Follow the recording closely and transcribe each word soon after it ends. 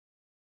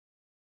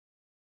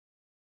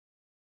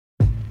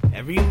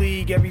Every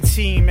league, every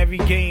team, every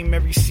game,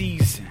 every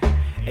season.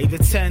 8 to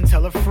 10,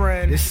 tell a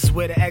friend. This is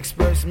where the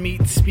experts meet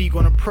to speak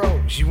on the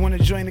pros. You want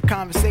to join the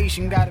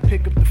conversation, gotta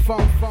pick up the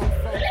phone.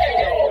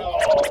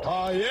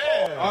 Oh,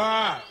 yeah. All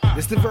right.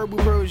 This the verbal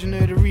version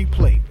of the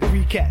replay, the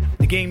recap,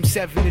 the game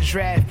 7, the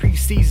draft,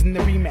 preseason,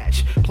 the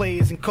rematch,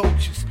 players and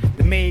coaches.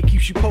 The mayor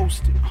keeps you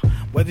posted,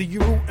 whether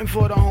you're rooting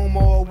for the home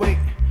or away.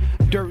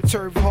 Dirt,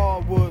 turf,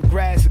 hardwood,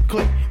 grass, or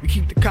clay. We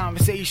keep the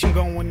conversation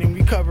going and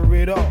we cover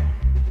it all.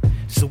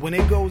 So when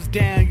it goes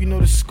down, you know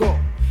the score.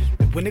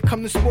 But when it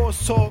comes to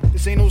sports talk,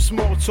 this ain't no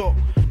small talk.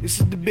 This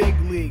is the big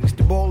leagues,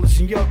 the ball is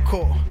in your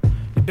court.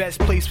 The best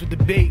place for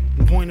debate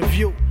and point of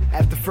view.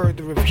 After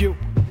further review,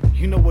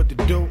 you know what to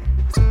do.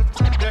 Check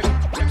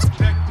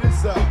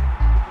this out.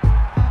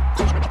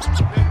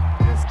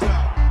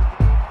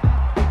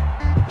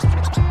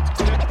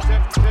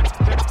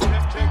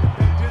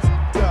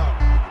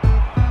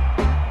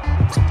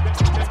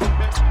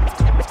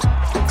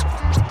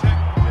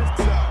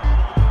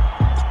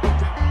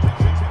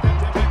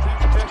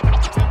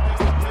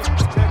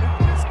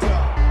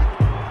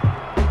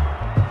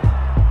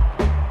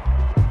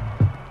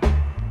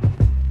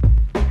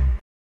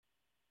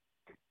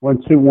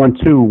 One two one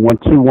two one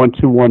two one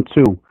two one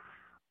two.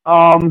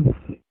 I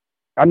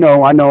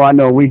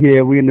know. We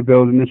here. We in the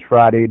building this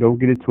Friday. Don't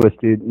get it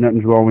twisted.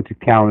 Nothing's wrong with your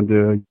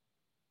calendar,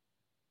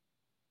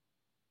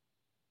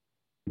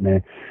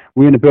 man.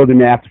 We in the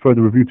building after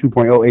further review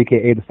 2.0,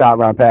 aka the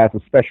Sideline Pass, a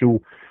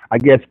special, I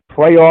guess,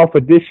 playoff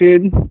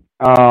edition.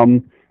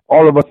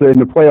 All of us are in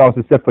the playoffs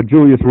except for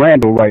Julius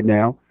Randle right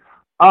now.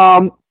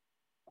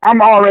 I'm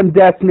RM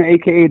Desmond,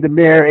 a.k.a. the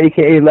Mayor,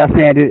 a.k.a.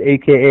 Left-Handed,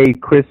 a.k.a.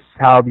 Chris,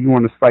 however you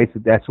want to slice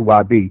it, that's who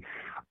I be.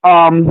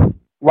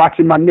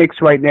 Watching my Knicks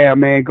right now,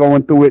 man,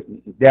 going through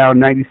it, down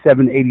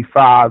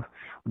 97-85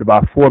 with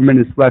about 4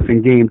 minutes left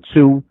in Game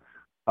 2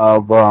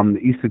 of the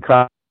Eastern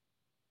Conference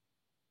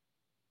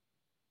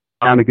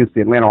against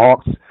the Atlanta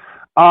Hawks.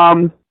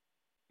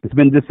 It's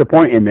been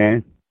disappointing,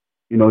 man.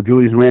 You know,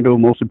 Julius Randle,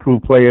 most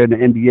improved player in the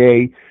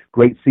NBA,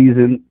 great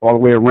season all the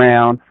way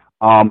around,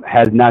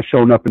 has not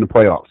shown up in the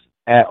playoffs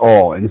at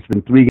all, and it's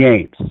been 3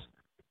 games.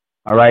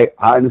 All right,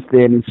 I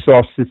understand these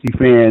soft sissy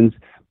fans,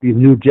 these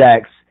new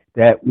jacks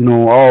that, you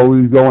know, oh,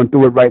 we're going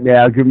through it right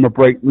now, give them a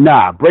break.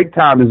 Nah, break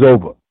time is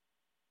over.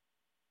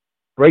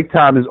 Break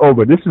time is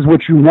over. This is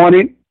what you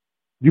wanted.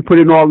 You put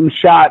in all them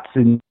shots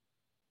and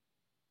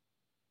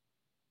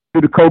do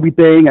the Kobe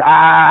thing.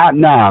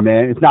 Nah,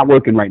 man, it's not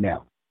working right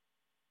now.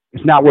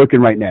 It's not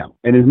working right now,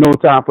 and there's no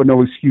time for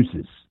no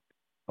excuses.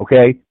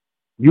 Okay.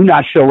 You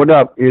not showing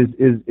up is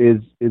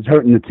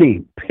hurting the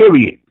team.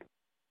 Period.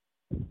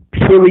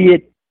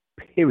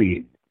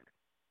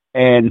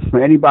 And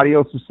for anybody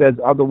else who says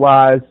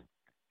otherwise,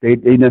 they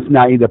just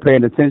not either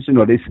paying attention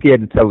or they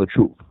scared to tell the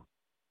truth.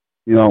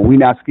 You know, we're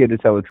not scared to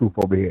tell the truth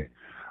over here.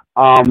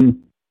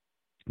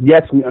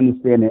 Yes, we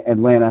understand that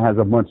Atlanta has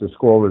a bunch of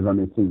scorers on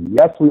their team.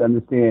 Yes, we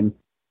understand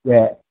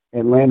that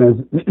Atlanta's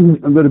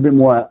a little bit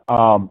more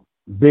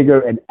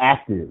bigger and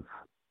active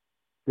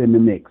than the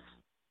Knicks.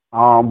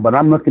 But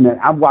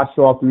I've watched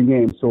all 3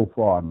 games so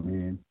far,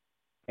 man.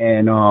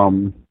 And,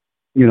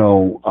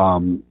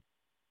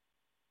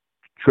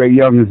 Trae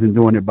Young isn't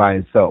doing it by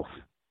himself.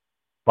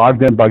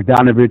 Bogdan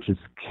Bogdanović is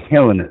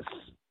killing us.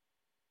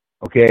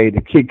 Okay, the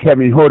kid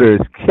Kevin Huerter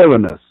is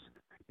killing us.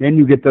 Then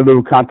you get the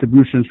little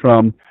contributions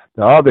from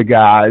the other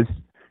guys,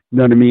 you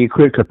know what I mean,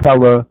 Clint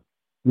Capella,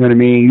 you know what I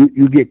mean?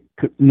 You get,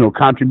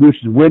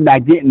 contributions. We're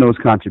not getting those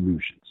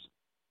contributions.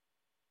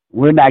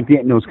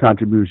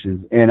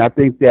 And I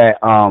think that,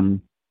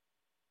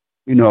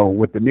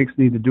 what the Knicks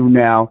need to do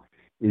now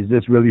is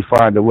just really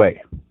find a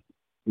way.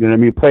 You know what I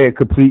mean? Play a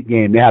complete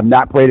game. They have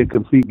not played a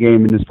complete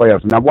game in this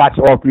playoffs. And I've watched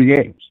all 3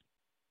 games.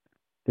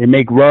 They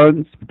make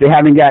runs, but they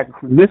haven't got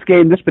this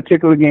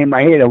particular game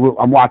right here that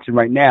I'm watching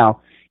right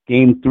now,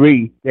 Game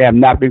 3, they have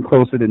not been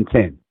closer than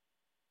 10.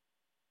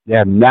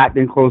 It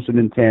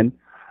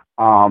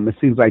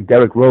seems like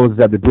Derrick Rose is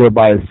at the door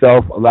by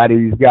himself. A lot of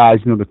these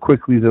guys, the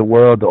Quickleys of the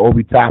world, the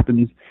Obi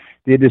Toppins,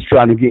 they're just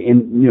trying to get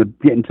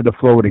into the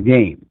flow of the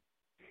game.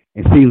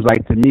 It seems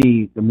like to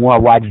me, the more I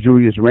watch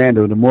Julius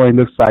Randle, the more he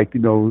looks like, I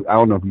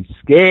don't know if he's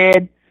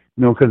scared,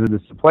 because of the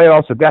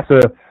playoffs. So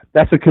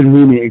that's a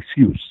convenient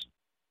excuse.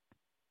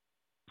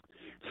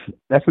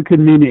 That's a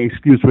convenient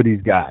excuse for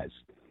these guys.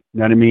 You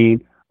know what I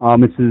mean?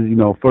 This is,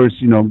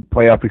 first,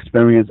 playoff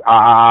experience. You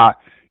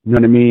know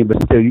what I mean?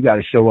 But still, you got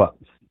to show up.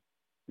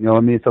 You know what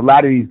I mean? It's a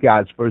lot of these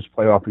guys' first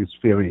playoff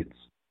experience.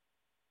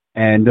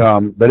 And,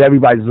 but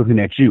everybody's looking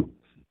at you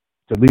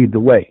to lead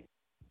the way.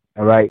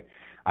 All right?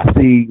 I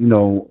see,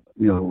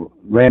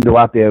 Randle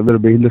out there a little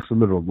bit. He looks a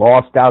little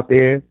lost out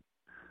there.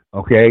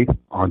 Okay?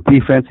 On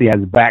defense, he has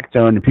his back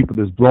turned and people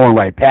just blowing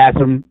right past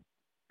him.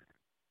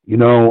 He's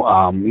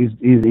not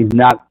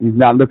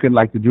looking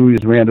like the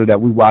Julius Randle that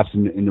we watched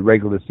in the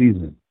regular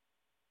season.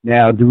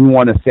 Now, do we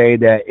want to say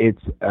that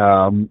it's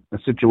a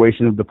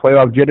situation of the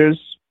playoff jitters?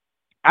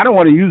 I don't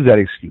want to use that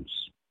excuse.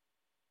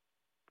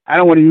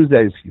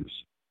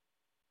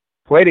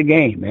 Play the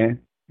game,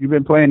 man. You've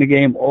been playing the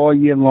game all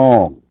year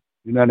long.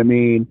 You know what I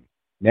mean?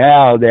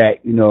 Now that,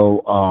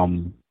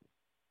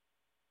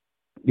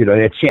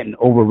 they're chanting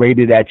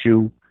overrated at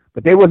you,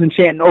 but they wasn't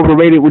chanting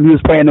overrated when he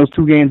was playing those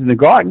 2 games in the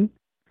Garden.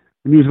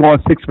 When he was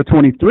going 6 for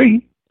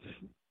 23,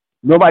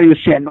 nobody was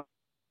chanting.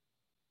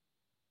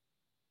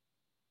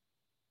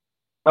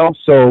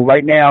 So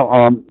right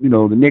now,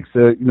 the Knicks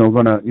are,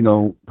 gonna,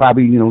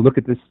 probably, look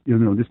at this,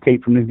 this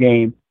tape from this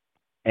game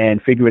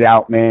and figure it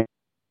out, man.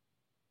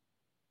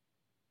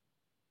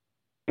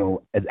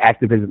 As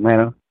active as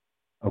Atlanta,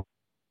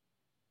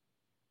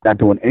 not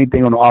doing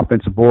anything on the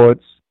offensive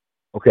boards.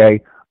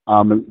 Okay,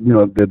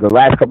 the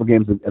last couple of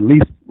games, at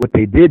least what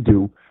they did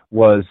do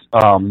was,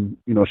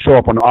 show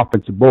up on the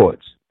offensive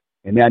boards,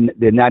 and then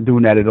they're not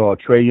doing that at all.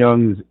 Trae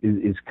Young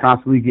is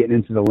constantly getting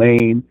into the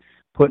lane,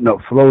 putting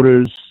up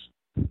floaters.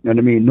 You know what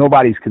I mean?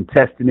 Nobody's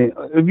contesting it.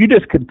 If you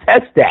just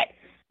contest that,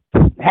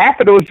 half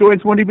of those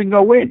joints won't even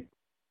go in.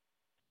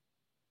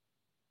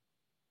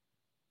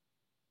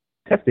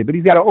 Test it, but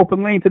he's got an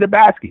open lane to the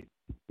basket,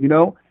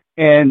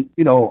 and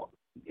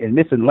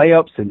missing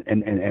layups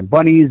and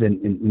bunnies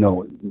and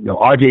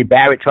RJ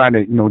Barrett trying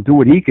to do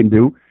what he can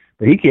do,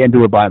 but he can't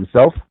do it by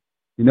himself.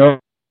 Do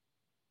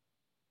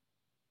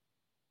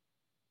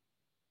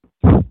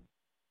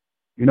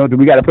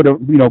we got to put a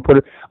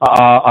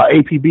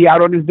APB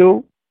out on this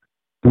dude?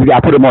 Do we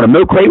got to put him on a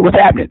milk crate? What's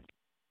happening?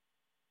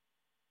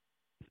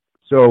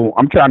 So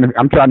I'm trying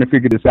to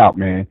figure this out,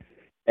 man.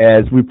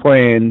 As we're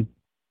playing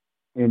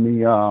in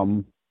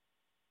the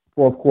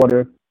fourth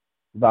quarter,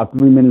 about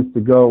 3 minutes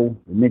to go,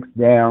 the Knicks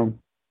down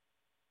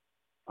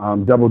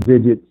double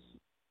digits,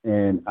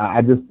 and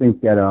I just think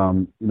that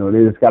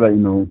they just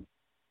gotta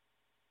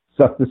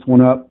suck this one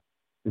up.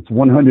 It's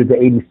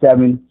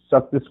 100-87.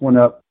 Suck this one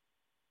up,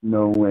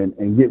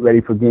 and get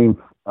ready for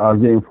game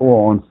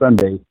 4 on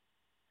Sunday.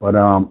 But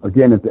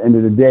again, at the end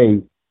of the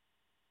day,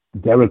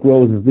 Derrick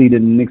Rose is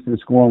leading the Knicks in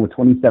scoring with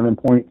 27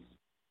 points,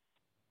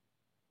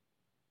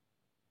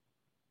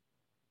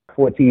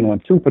 14 on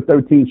 2 for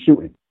 13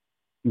 shooting.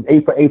 He's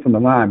 8 for 8 from the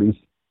line, but he's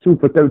 2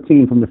 for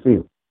 13 from the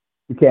field.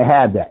 You can't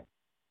have that.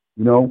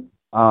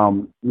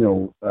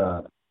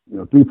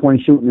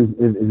 3-point shooting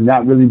is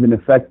not really been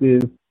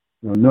effective.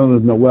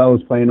 Nerlens Noel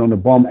is playing on the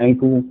bum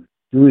ankle.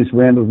 Julius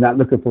Randle's not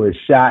looking for his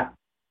shot.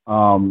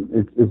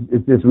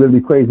 It's just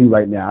really crazy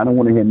right now. I don't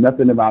want to hear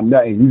nothing about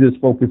nothing. You just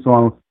focus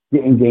on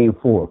getting game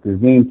 4, because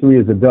game 3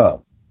 is a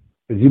dub.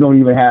 Because you don't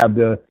even have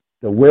the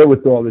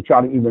wherewithal to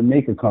try to even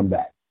make a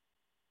comeback.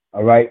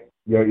 All right?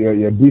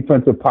 Your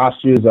defensive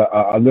postures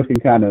are looking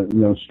kind of,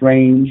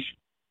 strange.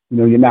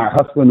 You're not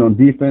hustling on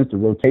defense. The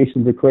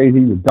rotations are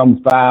crazy. The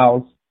dumb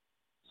fouls.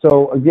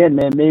 So, again,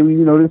 man, maybe,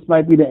 this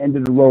might be the end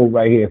of the road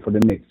right here for the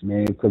Knicks,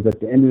 man, because at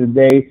the end of the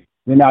day,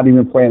 they're not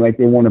even playing like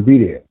they want to be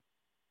there.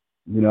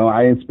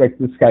 I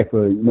expect this guy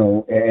for,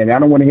 and I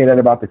don't want to hear that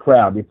about the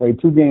crowd. They played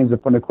 2 games in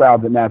front of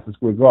crowds at Madison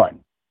Square Garden.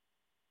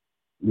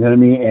 You know what I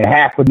mean? And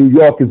half of New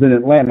York is in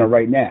Atlanta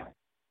right now.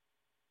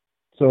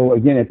 So,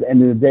 again, at the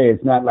end of the day,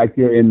 it's not like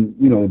you're in,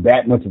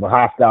 that much of a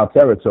hostile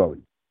territory.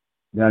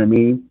 You know what I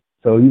mean?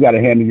 So you got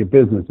to handle your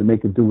business and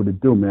make it do what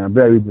it do, man. I'm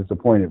very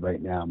disappointed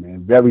right now,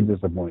 man. Very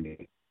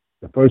disappointed.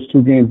 The first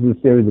 2 games of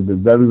the series have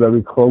been very,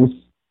 very close,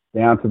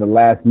 down to the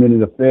last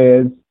minute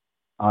affairs.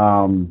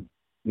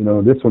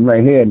 This one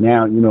right here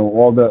now,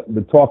 all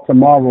the talk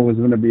tomorrow is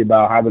going to be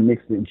about how the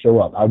Knicks didn't show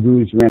up, how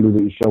Julius Randle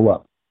didn't show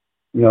up.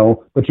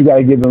 But you got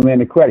to give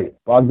Atlanta credit.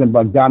 Bogdan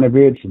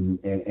Bogdanovic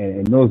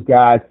and those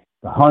guys,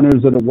 the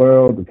Hunters of the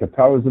world, the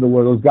Capelas of the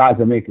world, those guys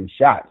are making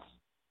shots.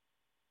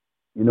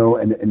 And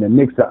the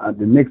Knicks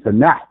are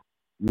not.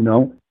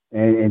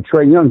 And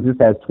Trae Young just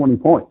has 20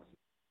 points.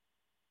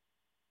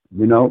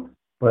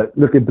 But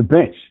look at the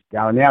bench.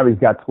 Gallinari's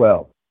got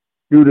 12.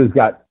 Duda's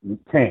got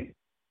 10.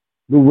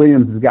 Lou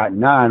Williams has got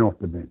 9 off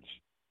the bench.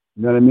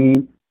 You know what I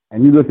mean?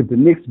 And you look at the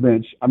Knicks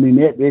bench, I mean,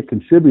 they're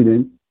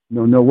contributing.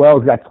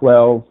 Noel's got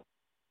 12.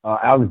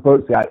 Alex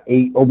Burks got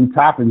 8. Obi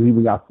Toppin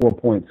even got 4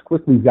 points.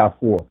 Quickly's got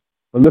 4.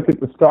 But look at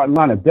the starting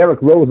lineup.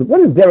 Derrick Rose. What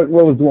is Derrick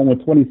Rose doing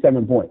with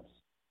 27 points?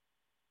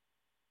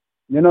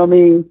 You know what I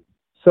mean?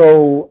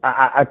 So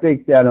I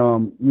think that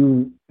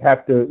you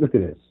have to look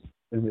at this.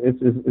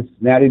 It's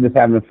Natty just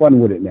having fun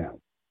with it now.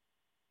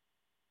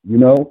 You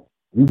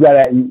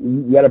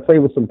gotta play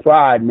with some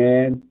pride,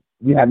 man.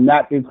 You have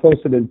not been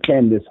closer than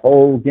 10 this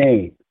whole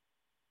game.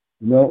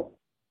 And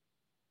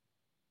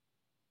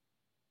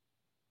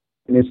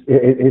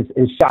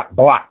it's shot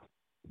blocked,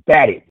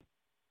 batted.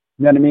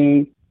 You know what I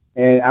mean?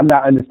 And I'm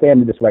not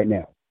understanding this right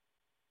now.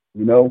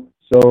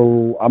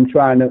 So I'm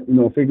trying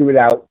to figure it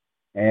out.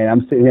 And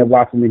I'm sitting here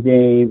watching the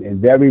game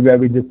and very,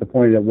 very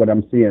disappointed at what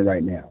I'm seeing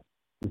right now.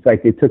 It's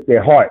like they took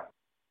their heart.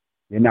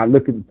 They're not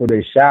looking for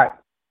their shot.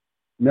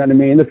 You know what I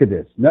mean? Look at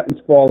this.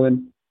 Nothing's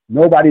falling.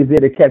 Nobody's there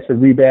to catch a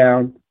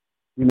rebound.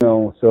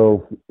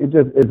 So it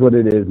just is what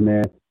it is,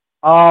 man.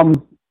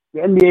 The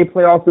NBA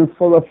playoffs in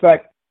full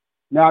effect.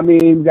 Now, I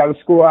mean, we got a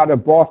score out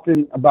of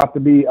Boston about to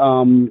be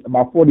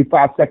about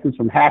 45 seconds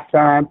from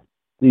halftime.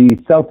 The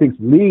Celtics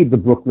lead the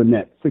Brooklyn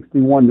Nets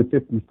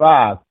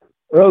 61-55.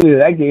 Earlier,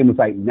 that game was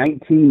like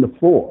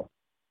 19-4.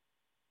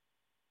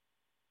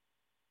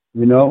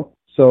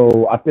 So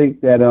So I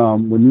think that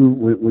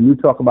when you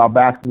talk about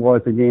basketball,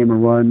 it's a game of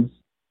runs,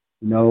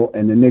 and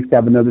the Knicks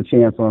have another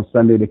chance on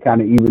Sunday to kind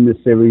of even the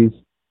series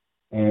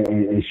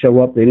and show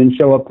up. They didn't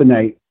show up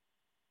tonight,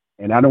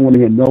 and I don't want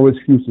to hear no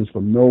excuses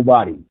from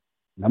nobody.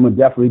 And I'm gonna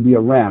definitely be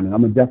around, and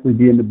I'm gonna definitely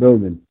be in the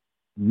building.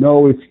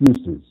 No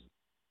excuses.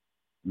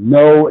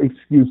 No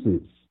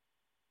excuses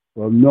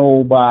for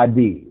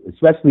nobody,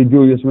 especially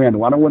Julius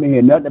Randle. I don't want to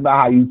hear nothing about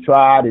how you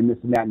tried and this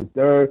and that and the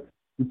third.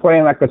 You're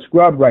playing like a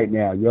scrub right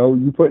now, yo.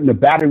 You're putting the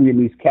battery in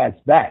these cats'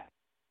 back.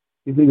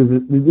 These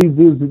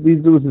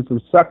dudes are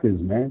some suckers,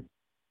 man.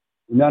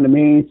 You know what I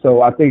mean?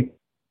 So I think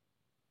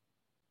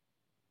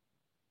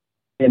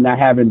and not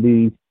having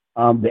the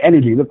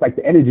energy. It looks like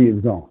the energy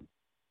is gone.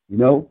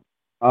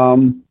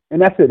 And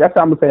that's it. That's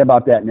all I'm gonna say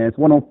about that, man. It's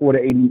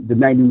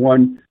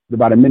 104-91. It's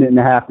about a minute and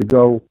a half to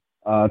go.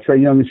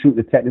 Trae Young is shooting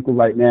the technical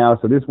right now,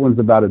 so this one's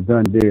about a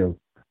done deal.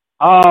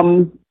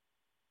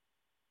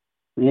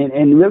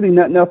 And really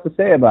nothing else to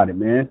say about it,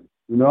 man.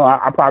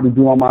 I probably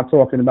do all my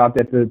talking about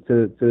that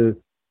to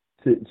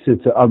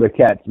other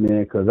cats,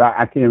 man, because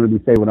I can't really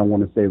say what I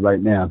want to say right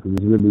now because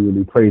it's really,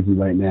 really crazy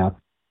right now.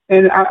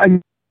 And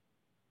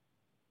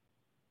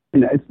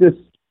it's just,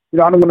 I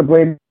don't want to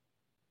blame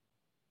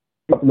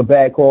a couple of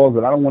bad calls,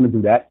 but I don't want to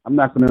do that. I'm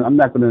not gonna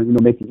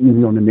make it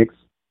easy on the Knicks.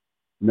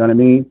 You know what I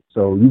mean?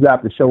 So you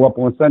got to show up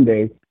on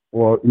Sunday,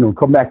 or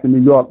come back to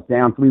New York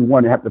down 3-1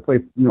 and have to play,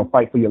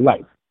 fight for your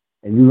life,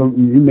 and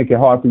you make it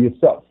hard for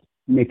yourself.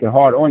 You make it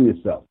hard on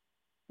yourself.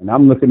 And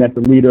I'm looking at the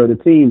leader of the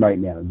team right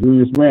now,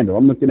 Julius Randle.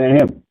 I'm looking at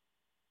him.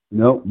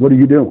 What are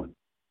you doing?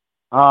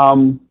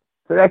 So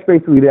that's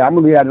basically that. I'm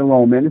gonna leave that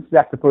alone, man. This is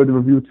After Further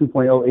Review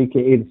 2.0,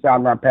 aka the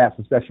Sideline Pass,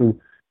 a special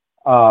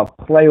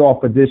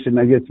playoff edition,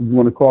 I guess if you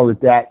want to call it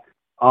that.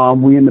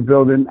 We in the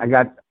building. I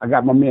got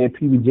my man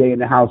PBJ in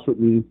the house with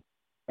me,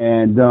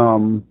 and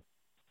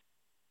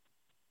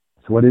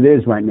that's what it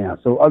is right now.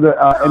 So other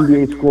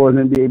NBA scores,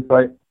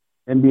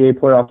 NBA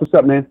playoffs. What's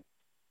up, man?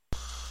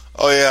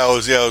 Oh yeah, I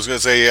was gonna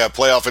say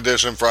playoff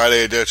edition,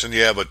 Friday edition,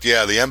 but the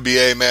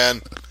NBA,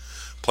 man,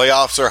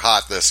 playoffs are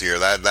hot this year.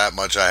 That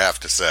much I have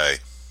to say.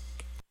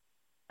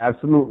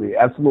 Absolutely.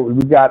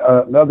 We got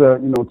another,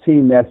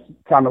 team that's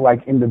kind of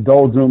like in the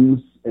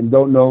doldrums and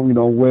don't know,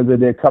 whether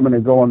they're coming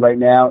and going right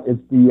now. It's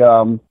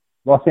the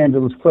Los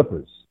Angeles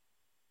Clippers.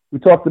 We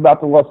talked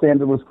about the Los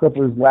Angeles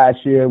Clippers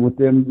last year with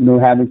them,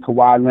 having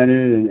Kawhi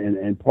Leonard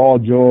and Paul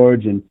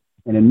George and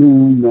a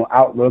new,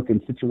 outlook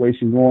and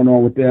situation going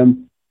on with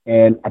them.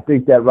 And I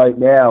think that right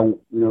now,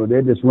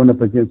 they're just running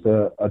up against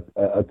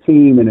a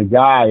team and a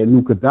guy, and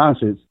Luka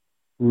Doncic,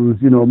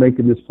 who's,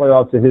 making this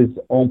playoff to his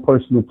own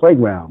personal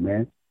playground,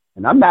 man.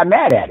 And I'm not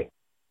mad at it.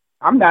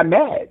 I'm not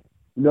mad.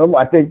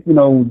 I think,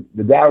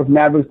 the Dallas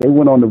Mavericks, they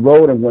went on the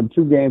road and won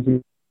 2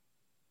 games.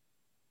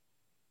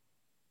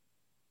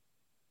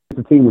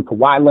 The team with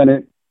Kawhi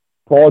Leonard,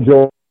 Paul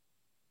George,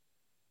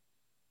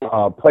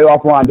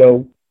 playoff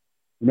Rondo.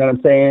 You know what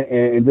I'm saying?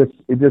 And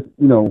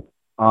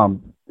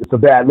it's a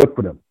bad look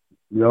for them.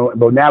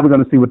 But now we're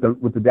going to see what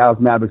the Dallas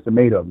Mavericks are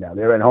made of. Now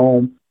they're at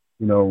home.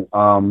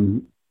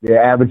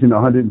 They're averaging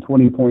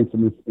 120 points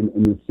in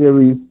this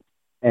series.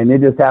 And they're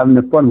just having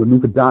the fun with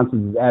Luka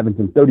Doncic is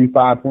averaging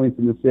 35 points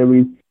in the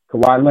series.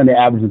 Kawhi Leonard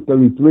averaging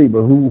 33.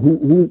 But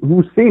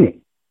who's seen it?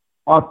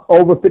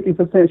 Over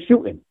 50%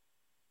 shooting.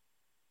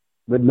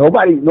 But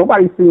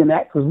nobody's seeing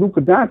that because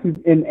Luka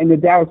Doncic and the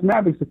Dallas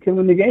Mavericks are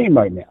killing the game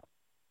right now.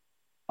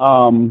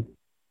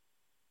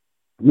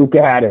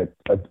 Luka had a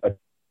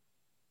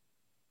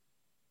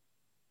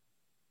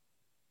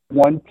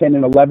 1, 10,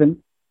 and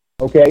 11.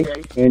 Okay,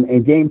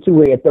 in game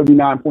 2, he had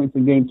 39 points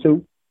in game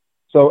 2.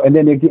 So, and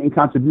then they're getting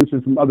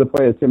contributions from other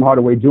players, Tim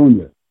Hardaway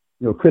Jr.,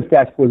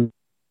 Kristaps was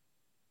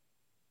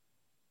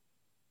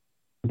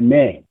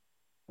man.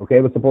 Okay,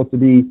 it was supposed to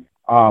be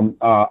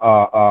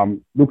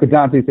Luka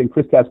Doncic and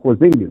Kristaps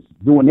Porzingis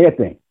doing their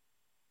thing,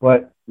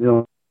 but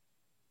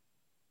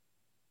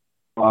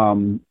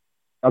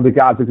other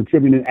guys are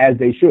contributing as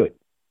they should.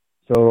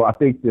 So I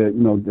think that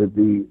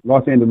the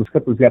Los Angeles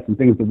Clippers got some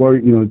things to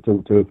worry,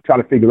 to try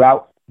to figure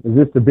out. Is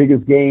this the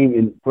biggest game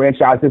in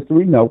franchise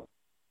history? No.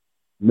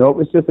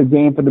 Nope, it's just a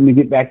game for them to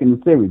get back in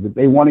the series. If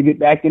they want to get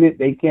back in it,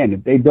 they can.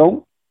 If they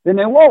don't, then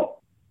they won't.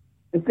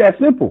 It's that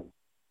simple.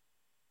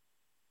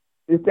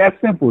 It's that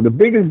simple. The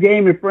biggest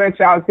game in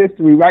franchise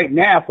history right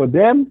now for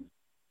them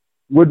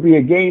would be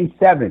a Game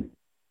 7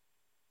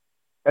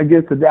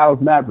 against the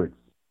Dallas Mavericks.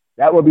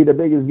 That would be the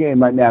biggest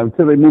game right now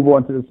until they move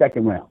on to the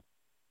second round.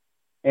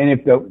 And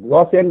if the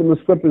Los Angeles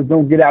Clippers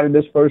don't get out of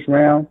this first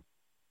round,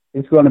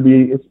 it's going to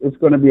be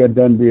a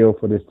done deal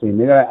for this team.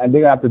 They're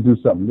gonna have to do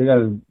something. They're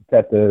gonna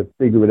have to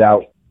figure it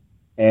out,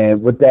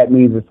 and what that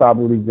means is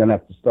probably gonna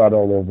have to start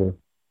all over.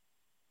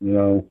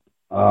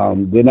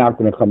 They're not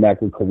gonna come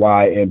back with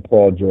Kawhi and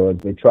Paul George.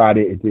 They tried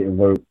it, it didn't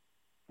work,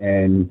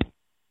 and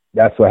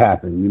that's what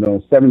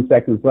happened. 7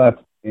 seconds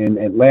left in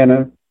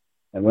Atlanta.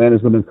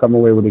 Atlanta's gonna come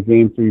away with a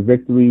Game 3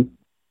 victory,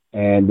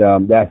 and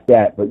that's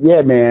that. But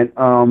yeah, man,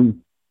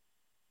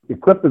 the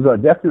Clippers are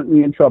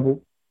definitely in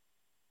trouble.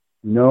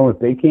 If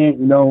they can't,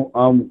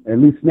 at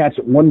least snatch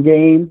one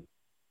game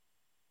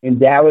in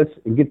Dallas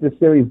and get this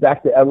series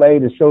back to LA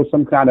to show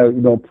some kind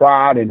of,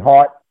 pride and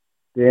heart,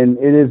 then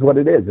it is what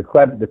it is.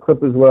 The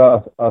Clippers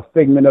were a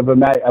figment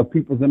of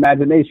people's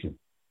imagination.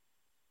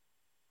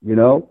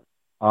 The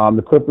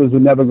Clippers were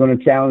never going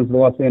to challenge the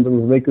Los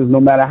Angeles Lakers, no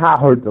matter how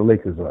hurt the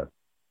Lakers were.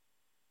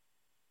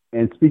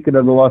 And speaking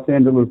of the Los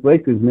Angeles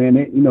Lakers, man,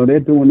 they're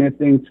doing their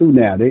thing too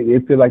now. They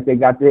feel like they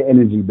got their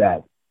energy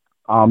back.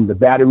 The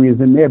battery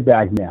is in their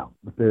bag now.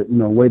 With the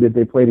way that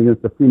they played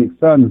against the Phoenix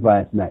Suns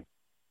last night,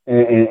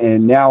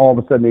 and now all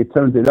of a sudden they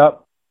turned it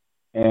up.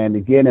 And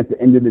again, at the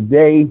end of the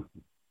day,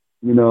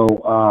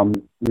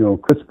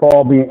 Chris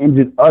Paul being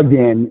injured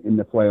again in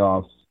the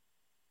playoffs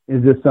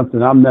is just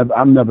something I'm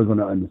never going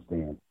to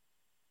understand.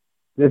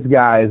 This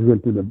guy has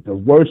went through the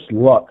worst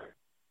luck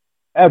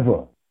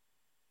ever.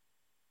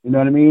 You know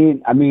what I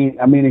mean? I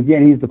mean,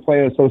 again, he's the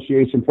Player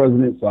Association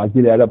president, so I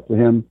give that up to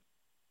him.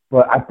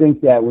 But I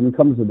think that when it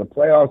comes to the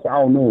playoffs, I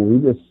don't know. He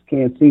just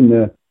can't seem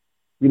to,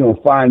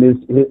 find his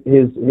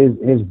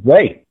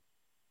way.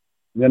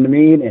 You know what I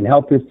mean? And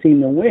help his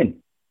team to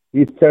win.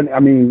 He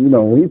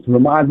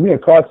reminds me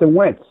of Carson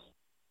Wentz.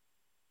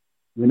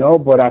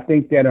 But I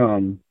think that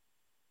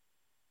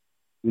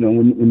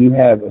when you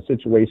have a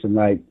situation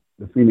like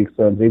the Phoenix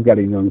Suns, they've got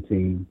a young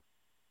team.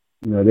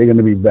 They're going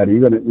to be better.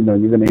 You're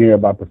going to hear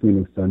about the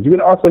Phoenix Suns. You're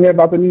going to also hear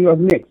about the New York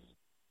Knicks.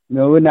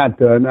 We're not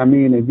done. I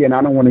mean, again,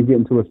 I don't want to get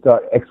into a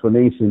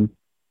explanation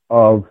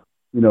of,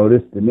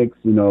 the Knicks,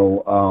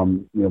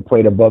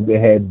 played above their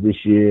heads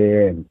this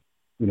year. And,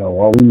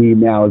 all we need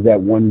now is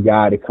that one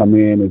guy to come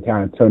in and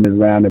kind of turn it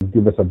around and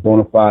give us a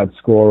bona fide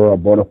scorer, a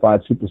bona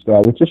fide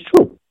superstar, which is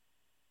true.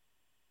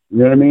 You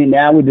know what I mean?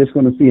 Now we're just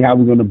going to see how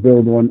we're going to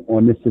build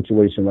on this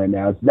situation right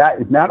now. It's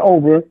not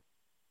over.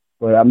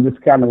 But I'm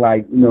just kind of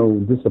like,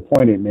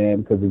 disappointed, man,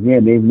 because,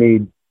 again, they've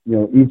made,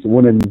 each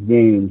one of these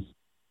games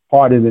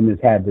harder than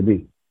it's had to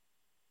be.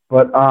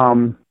 But,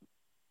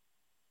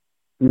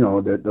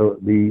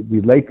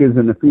 the Lakers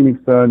and the Phoenix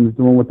Suns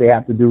doing what they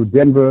have to do.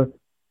 Denver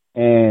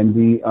and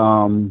the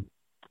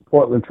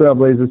Portland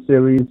Trailblazers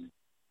series,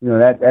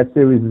 that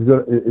series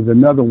is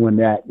another one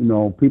that,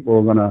 people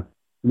are going to,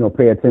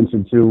 pay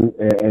attention to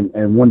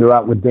and wonder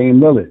out with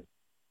Dame Lillard.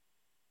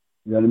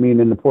 You know what I mean?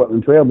 In the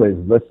Portland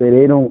Trailblazers, let's say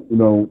they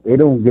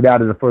don't get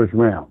out of the first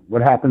round.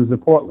 What happens to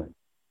Portland?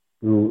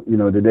 Do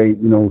they,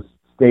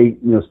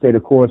 stay the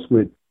course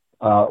with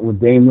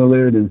Dame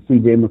Lillard and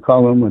C.J.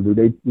 McCollum, or do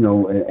they,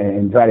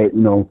 and try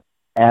to,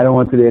 add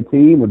on to their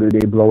team, or do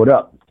they blow it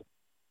up?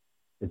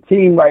 The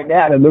team right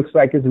now that looks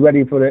like it's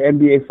ready for the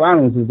NBA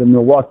Finals is the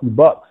Milwaukee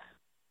Bucks.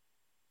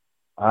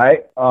 All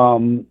right,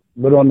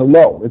 but on the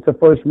low, it's a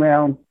first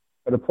round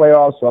of the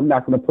playoffs, so I'm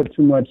not going to put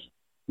too much,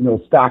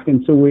 stock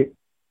into it.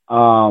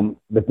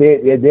 But they're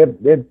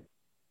the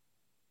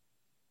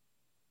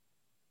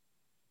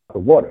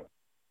water.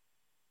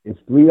 It's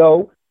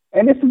 3-0.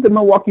 And this is the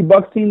Milwaukee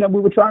Bucks team that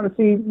we were trying to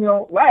see,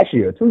 last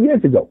year, 2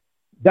 years ago.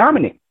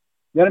 Dominant.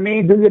 You know what I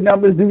mean? Do your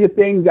numbers, do your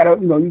thing. You got a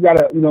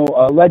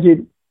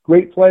alleged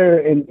great player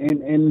in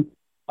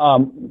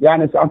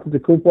Giannis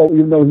Antetokounmpo,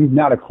 even though he's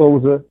not a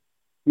closer.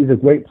 He's a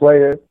great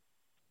player.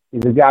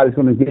 He's a guy that's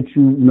going to get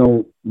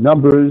you,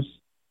 numbers.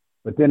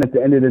 But then at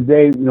the end of the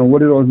day, what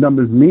do those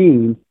numbers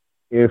mean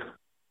if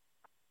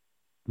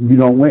you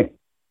don't win?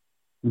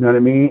 You know what I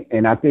mean?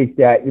 And I think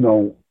that,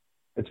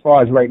 as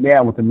far as right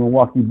now with the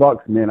Milwaukee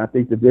Bucks, man, I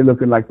think that they're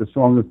looking like the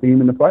strongest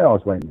team in the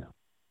playoffs right now.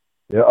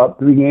 They're up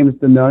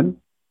 3-0,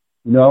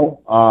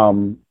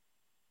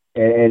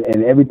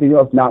 and everything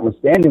else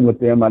notwithstanding with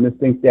them. I just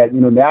think that,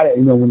 now that,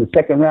 when the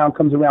second round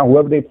comes around,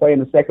 whoever they play in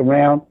the second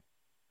round,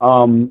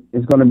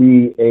 is going to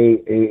be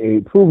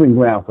a proving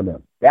ground for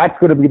them. That's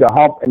going to be the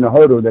hump and the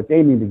hurdle that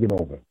they need to get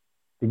over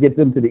to get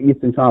them to the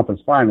Eastern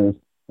Conference Finals,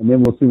 and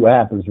then we'll see what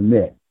happens from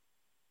there.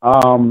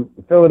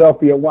 The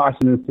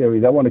Philadelphia-Washington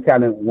series, I wanted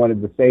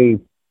to save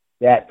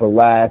that for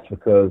last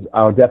because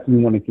I'll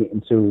definitely want to get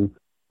into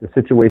the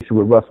situation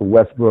with Russell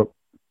Westbrook.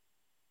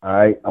 All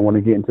right, I want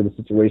to get into the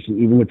situation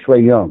even with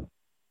Trae Young.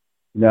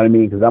 You know what I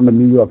mean? Because I'm a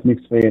New York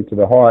Knicks fan to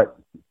the heart.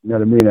 You know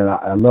what I mean? And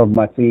I love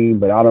my team,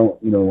 but I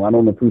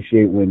don't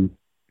appreciate when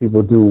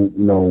people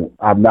do,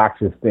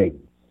 obnoxious things.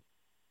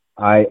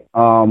 All right.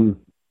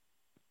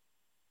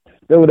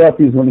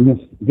 Philadelphia is going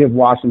to give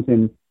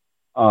Washington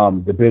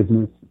the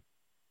business.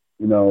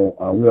 We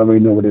already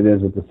know what it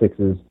is with the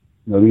Sixers.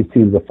 These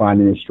teams are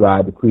finding their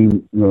stride. The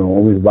cream,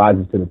 always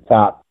rises to the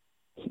top,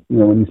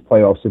 in these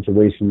playoff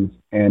situations.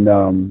 And,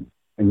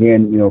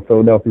 again,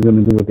 Philadelphia's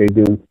going to do what they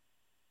do.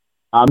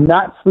 I'm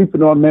not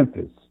sleeping on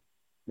Memphis.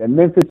 That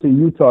Memphis and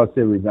Utah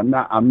series, I'm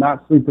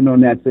not sleeping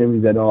on that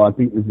series at all. I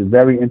think it's a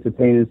very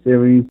entertaining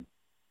series.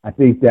 I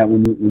think that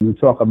when you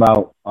talk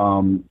about,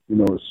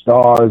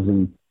 stars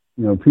and,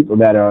 people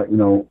that are,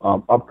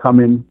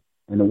 upcoming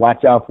and to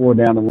watch out for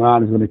down the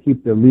line is going to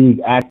keep the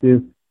league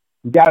active.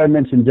 You got to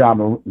mention John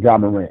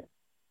Morant.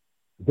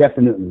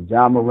 Definitely.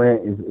 John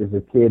Morant is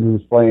a kid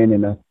who's playing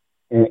in a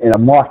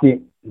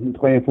market. He's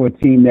playing for a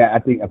team that I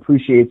think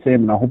appreciates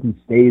him, and I hope he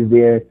stays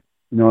there.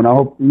 And I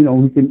hope, he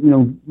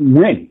can,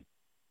 win.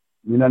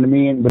 You know what I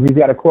mean? But he's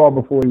got to crawl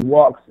before he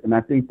walks. And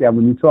I think that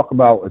when you talk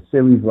about a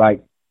series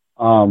like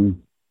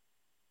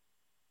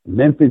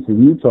Memphis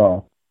and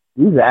Utah,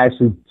 these are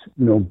actually,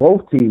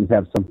 both teams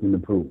have something to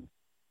prove.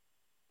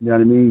 You know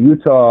what I mean?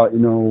 Utah,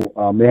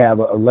 they have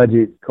an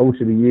alleged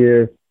coach of the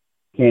year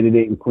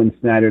candidate in Quinn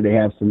Snyder. They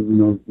have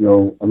some,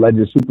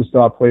 alleged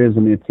superstar players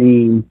on their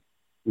team,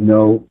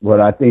 but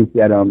I think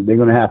that they're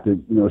going to have to,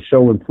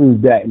 show and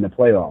prove that in the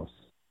playoffs.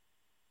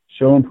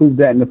 Show and prove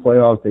that in the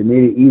playoffs. They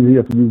made it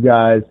easier for you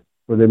guys,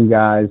 for them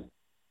guys.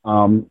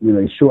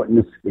 They shortened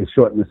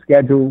the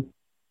schedule.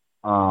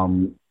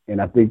 And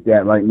I think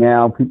that right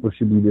now people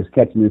should be just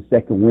catching their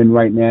second win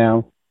right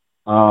now.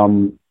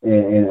 And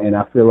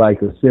I feel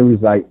like a series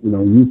like,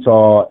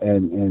 Utah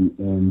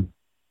and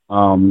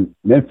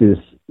Memphis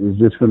is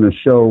just going to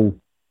show,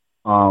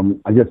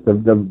 I guess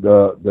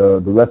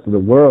the rest of the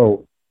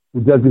world who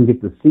doesn't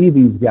get to see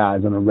these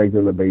guys on a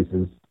regular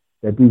basis,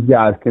 that these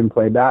guys can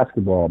play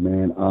basketball,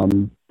 man.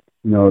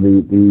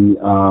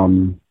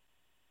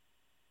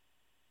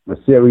 The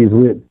series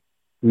with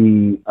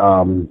the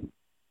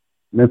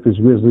Memphis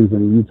Grizzlies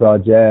and the Utah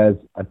Jazz,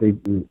 I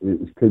think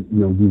it could,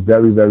 be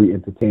very, very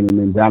entertaining.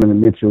 And Donovan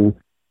Mitchell,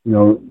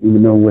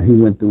 even though what he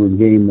went through in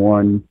Game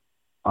 1,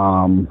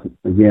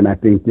 again, I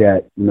think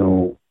that,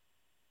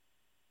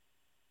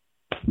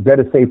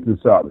 better safe than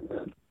sorry.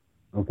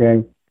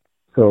 Okay?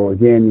 So,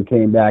 again, you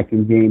came back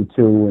in Game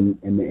 2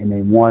 and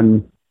they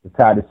won to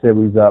tie the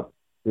series up.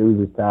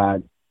 Series is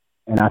tied.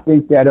 And I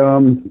think that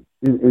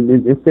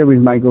this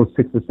series might go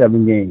 6 or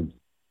 7 games.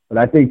 But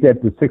I think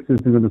that the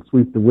Sixers are going to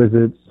sweep the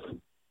Wizards.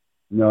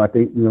 I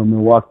think,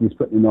 Milwaukee's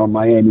putting it on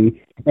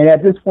Miami. And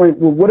at this point,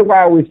 what do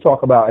I always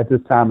talk about at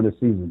this time of the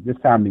season, this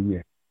time of the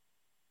year?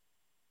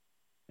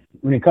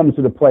 When it comes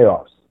to the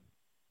playoffs,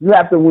 you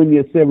have to win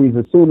your series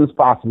as soon as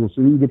possible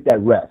so you can get that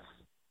rest.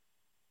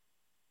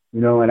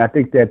 And I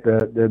think that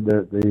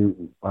the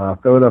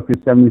Philadelphia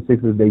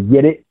 76ers, they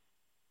get it.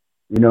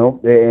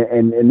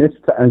 And this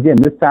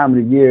time of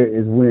the year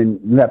is when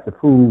you have to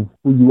prove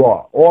who you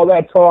are. All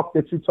that talk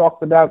that you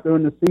talked about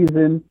during the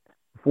season,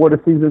 before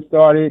the season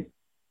started,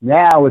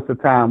 now it's the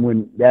time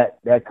when that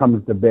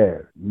comes to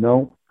bear,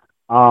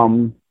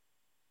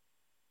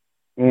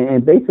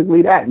 And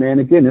basically that, man.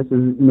 Again, this is,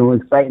 an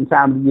exciting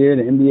time of the year.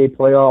 The NBA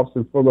playoffs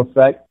in full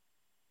effect.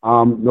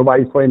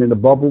 Nobody's playing in the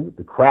bubble.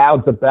 The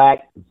crowds are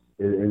back.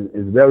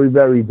 It's very,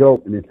 very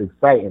dope, and it's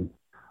exciting.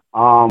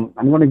 I'm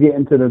going to get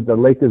into the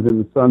Lakers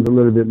and the Suns a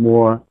little bit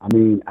more. I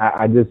mean,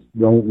 I just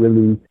don't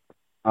really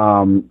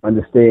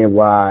understand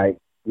why,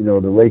 the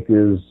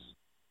Lakers,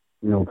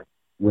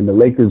 when the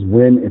Lakers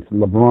win, it's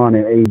LeBron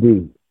and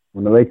AD.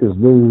 When the Lakers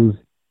lose,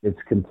 it's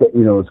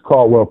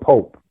Caldwell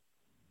Pope.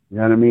 You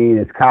know what I mean?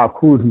 It's Kyle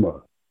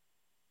Kuzma.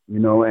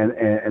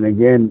 And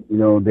again,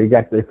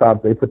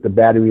 they put the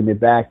battery in their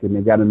back and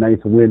they got a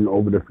nice win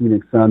over the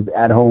Phoenix Suns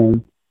at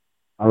home.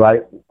 All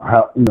right,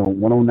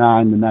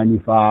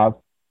 109-95.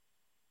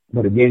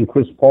 But again,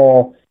 Chris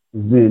Paul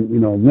has been,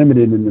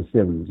 limited in the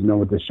series,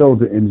 with the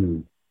shoulder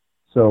injury.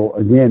 So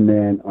again,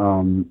 man,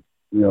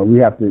 we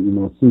have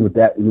to, see what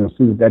that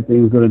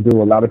thing is going to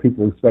do. A lot of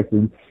people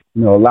expecting, a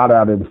lot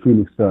out of the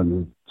Phoenix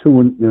Suns.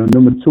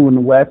 Number 2 in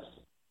the West.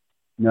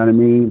 You know what I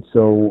mean?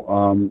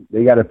 So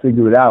they got to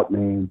figure it out,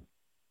 man,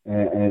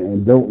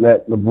 and don't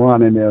let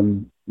LeBron and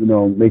them,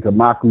 make a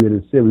mockery of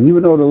the series.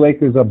 Even though the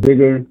Lakers are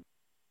bigger,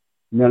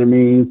 you know what I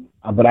mean?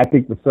 But I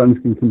think the Suns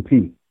can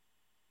compete.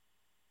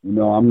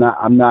 I'm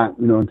not,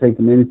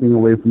 taking anything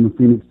away from the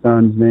Phoenix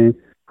Suns, man,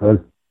 because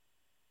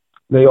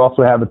they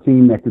also have a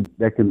team that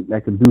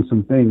can do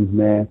some things,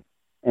 man.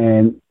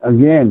 And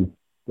again,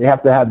 they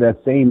have to have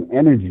that same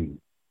energy.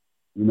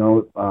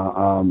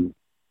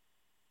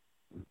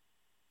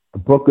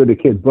 Booker, the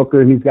kid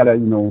Booker, he's got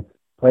to,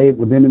 play it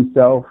within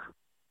himself.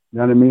 You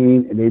know what I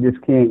mean? And they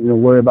just can't,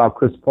 worry about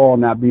Chris Paul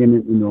not being,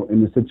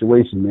 in the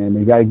situation, man.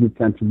 They got to get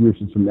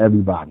contributions from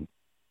everybody.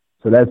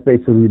 So that's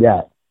basically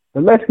that.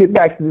 But let's get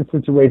back to the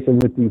situation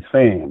with these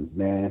fans,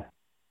 man.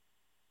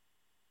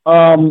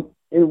 In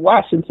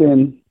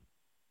Washington,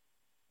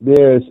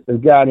 there's a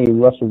guy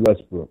named Russell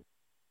Westbrook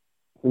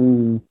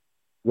who,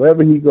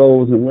 wherever he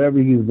goes and wherever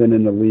he's been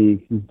in the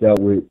league, he's dealt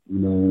with,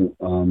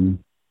 fan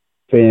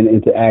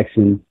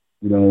interaction.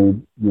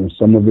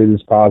 Some of it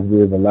is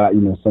positive, a lot,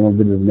 some of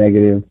it is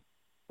negative.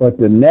 But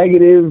the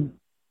negative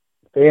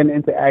fan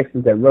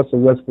interactions that Russell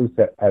Westbrook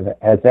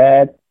has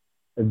had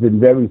have been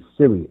very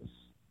serious.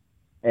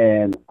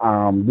 And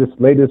this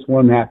latest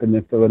one happened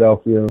in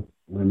Philadelphia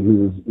when he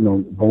was,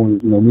 going,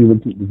 leaving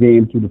the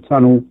game through the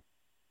tunnel,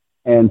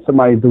 and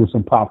somebody threw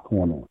some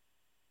popcorn on.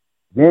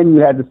 Then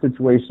you had the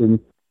situation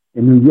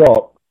in New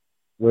York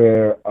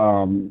where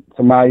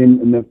somebody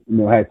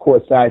had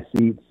courtside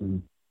seats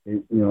and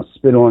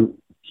spit on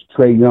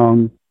Trae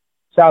Young.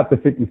 Shout out to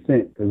 50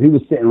 Cent because he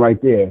was sitting right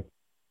there.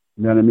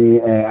 You know what I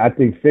mean? And I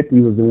think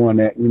 50 was the one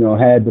that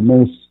had the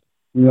most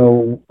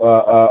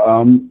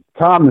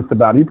calmness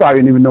about it. He probably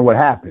didn't even know what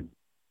happened.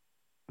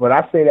 But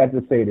I say that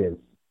to say this.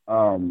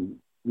 Fans,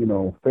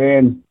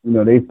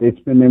 they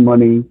spend their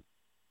money.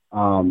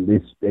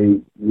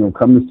 They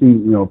come to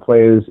see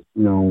players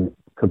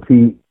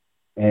compete,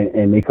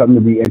 and they come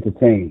to be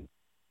entertained.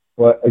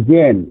 But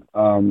again,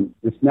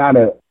 it's not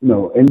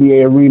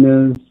NBA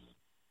arenas,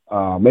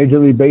 Major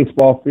League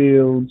Baseball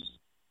fields,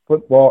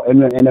 football,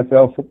 and the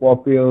NFL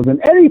football fields, and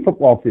any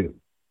football field.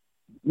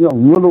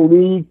 Little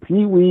League,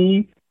 Pee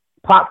Wee,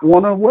 Pop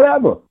Warner,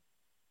 whatever.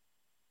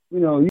 You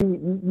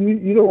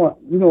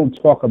don't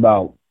talk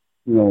about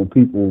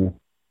people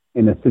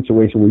in a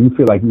situation where you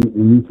feel like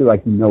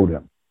you know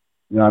them.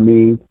 You know what I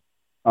mean?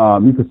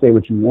 You can say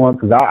what you want,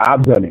 because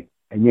I've done it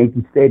at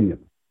Yankee Stadium,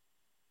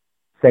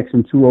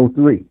 Section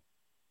 203,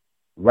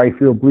 right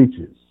field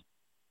bleachers.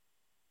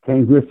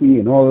 Ken Griffey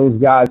and all those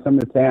guys come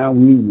to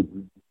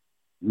town.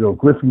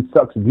 Griffey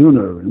sucks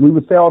Jr. And we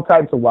would say all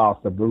types of wild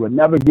stuff, but we would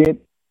never get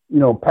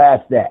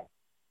past that.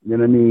 You know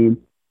what I mean?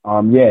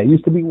 It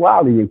used to be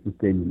wild at Yankee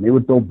Stadium. They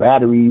would throw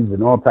batteries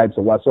and all types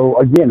of wild. So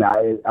again,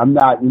 I'm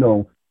not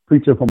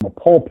preaching from a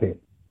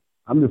pulpit.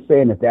 I'm just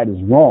saying that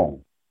is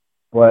wrong.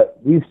 But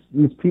these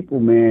people,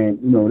 man,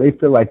 they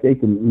feel like they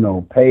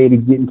can pay to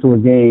get into a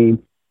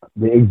game.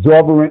 The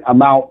exorbitant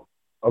amount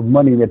of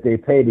money that they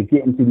pay to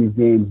get into these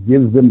games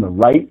gives them the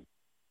right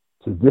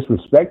to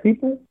disrespect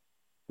people.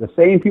 The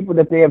same people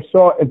that they have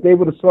saw, if they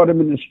would have saw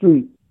them in the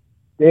street,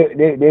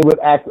 they would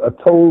act a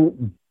total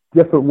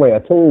different way, a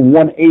total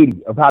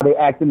 180 of how they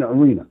act in the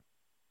arena.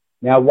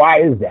 Now,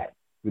 why is that?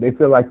 Do they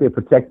feel like they're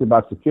protected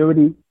by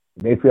security?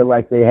 Do they feel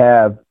like they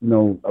have,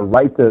 a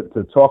right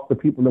to talk to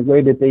people the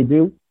way that they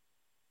do?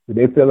 Do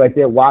they feel like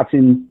they're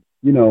watching,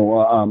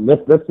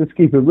 let's just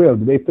keep it real.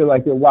 Do they feel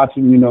like they're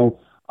watching, they're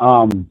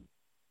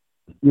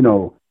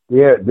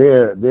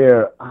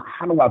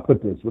how do I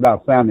put this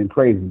without sounding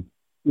crazy?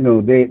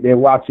 They're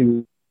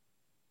watching,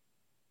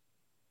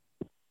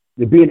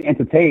 they're being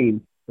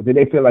entertained, but do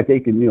they feel like they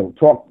can,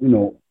 talk,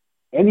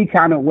 any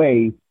kind of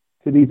way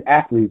to these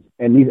athletes,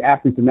 and these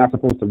athletes are not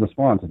supposed to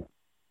respond to them?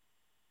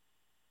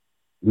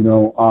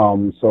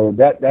 So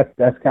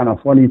that's kind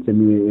of funny to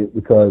me,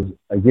 because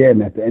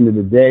again, at the end of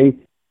the day,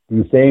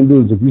 these same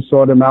dudes, if you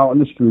saw them out on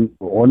the street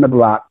or on the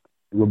block,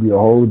 it would be a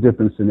whole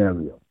different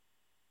scenario.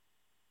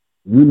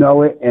 You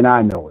know it, and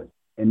I know it,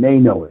 and they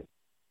know it.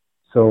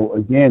 So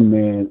again,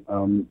 man,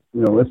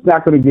 it's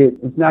not going to get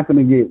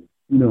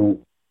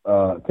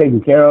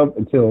taken care of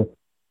until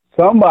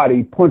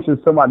somebody punches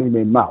somebody in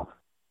their mouth,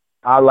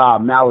 a la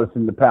Malice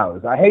in the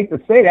Palace. I hate to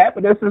say that,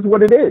 but this is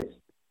what it is.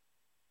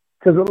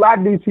 Because a lot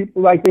of these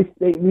people, like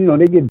they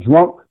get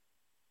drunk,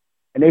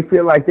 and they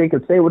feel like they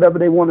can say whatever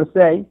they want to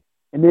say,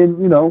 and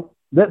then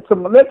let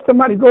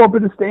somebody go up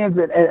in the stands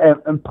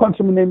and punch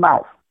them in their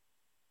mouth.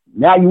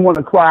 Now you want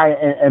to cry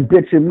and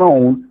bitch and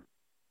moan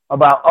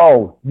about,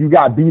 oh, you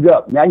got beat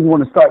up. Now you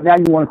want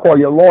to call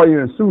your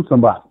lawyer and sue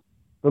somebody.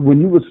 But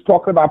when you was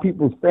talking about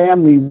people's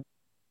families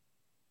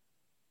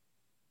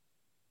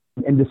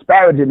and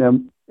disparaging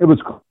them, it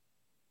was.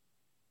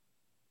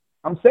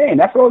 I'm saying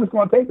that's all it's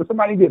going to take for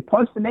somebody to get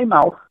punched in their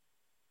mouth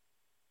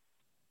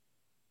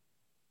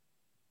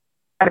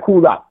and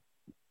cool out.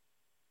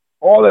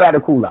 All of that to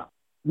cool out.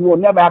 You will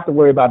never have to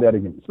worry about that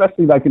again,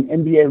 especially like in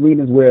NBA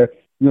arenas where,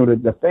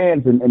 the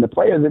fans and the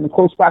players are in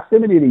close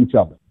proximity to each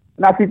other.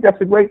 And I think that's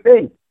a great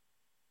thing.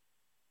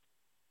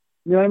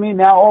 You know what I mean?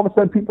 Now, all of a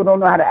sudden, people don't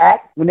know how to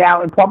act when they're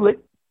out in public.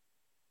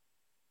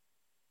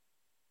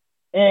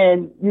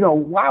 And,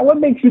 what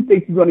makes you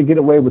think you're going to get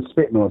away with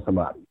spitting on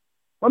somebody?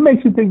 What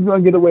makes you think you're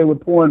going to get away with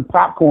pouring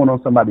popcorn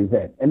on somebody's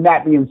head and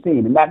not being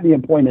seen and not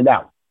being pointed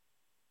out?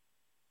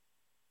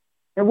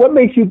 And what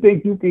makes you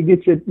think you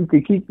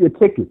can keep your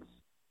tickets?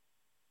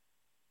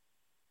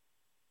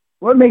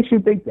 What makes you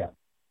think that?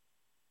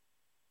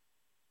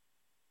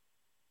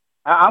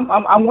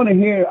 I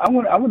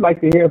would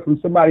like to hear from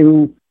somebody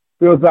who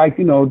feels like,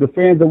 the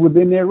fans are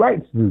within their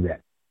rights to do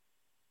that.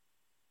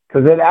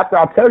 Because then after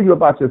I tell you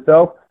about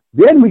yourself,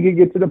 then we can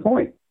get to the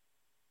point.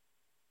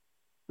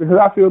 Because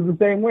I feel the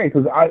same way.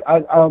 Because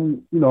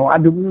I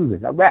do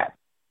music, I rap.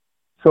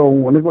 So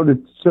when I go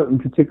to certain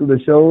particular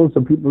shows,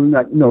 some people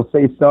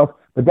say stuff,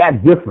 but that's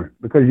different.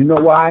 Because you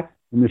know why?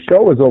 When the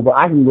show is over,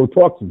 I can go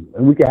talk to you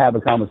and we can have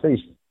a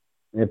conversation.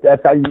 And if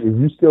that's if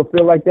you still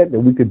feel like that,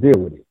 then we could deal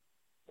with it.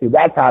 See,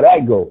 that's how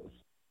that goes.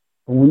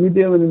 But when you're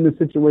dealing in a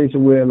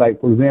situation where, like,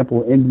 for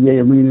example,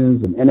 NBA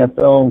arenas and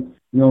NFL,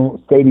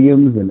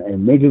 stadiums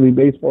and Major League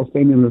Baseball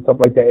stadiums and stuff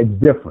like that, it's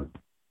different.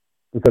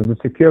 Because the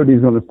security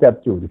is going to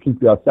step through to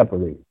keep y'all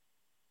separated.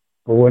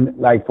 But when,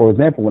 like, for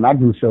example, when I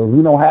do shows,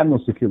 we don't have no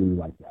security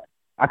like that.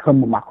 I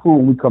come with my crew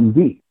and we come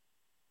deep.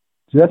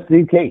 Just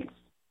in case.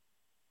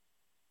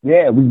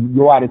 Yeah, we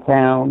go out of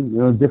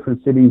town,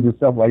 different cities and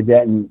stuff like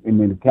that, and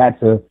then the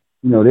cats are,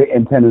 their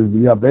antennas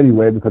be up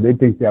anyway because they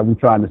think that we're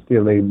trying to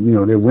steal their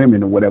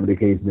women or whatever the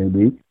case may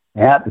be.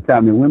 And half the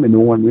time the women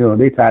don't want,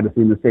 they tired of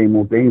seeing the same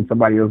old thing.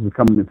 Somebody else is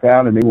coming to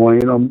town and they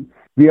want to,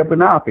 be up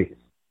in our face.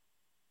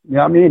 You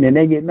know what I mean? And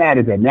they get mad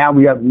at that. Now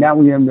we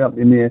end up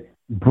in there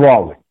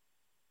brawling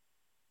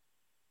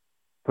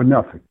for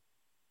nothing.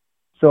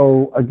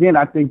 So again,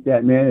 I think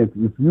that, man,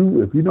 if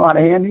you know how to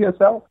handle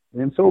yourself,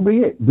 then so be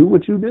it. Do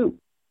what you do.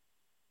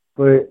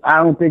 But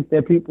I don't think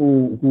that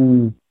people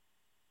who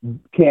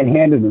can't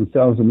handle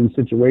themselves in these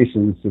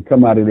situations to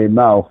come out of their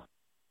mouth,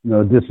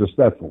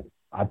 disrespectful.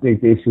 I think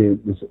they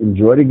should just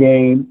enjoy the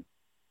game,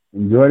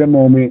 enjoy the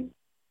moment,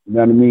 you know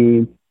what I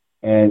mean,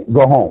 and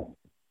go home.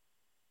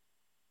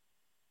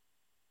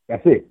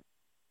 That's it.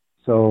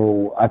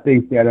 So I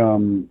think that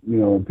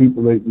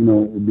people that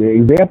the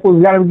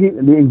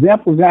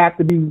examples have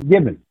to be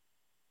given,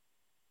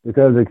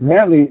 because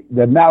apparently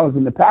the Malice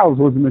in the Palace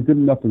wasn't a good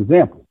enough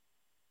example.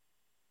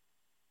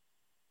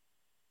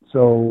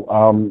 So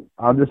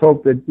I just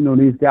hope that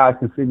these guys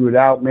can figure it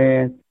out,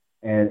 man.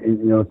 And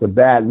it's a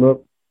bad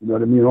look. You know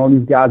what I mean? All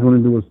these guys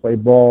want to do is play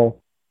ball.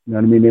 You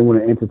know what I mean? They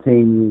want to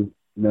entertain you.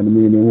 You know what I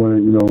mean? They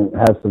want to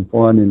have some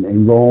fun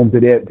and go home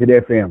to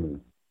their families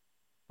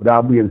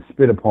without being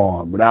spit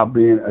upon, without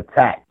being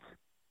attacked.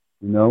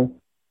 And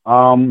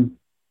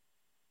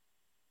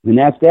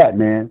that's that,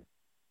 man.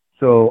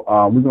 So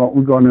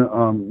we're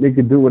gonna they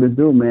can do what it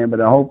do, man.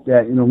 But I hope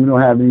that we don't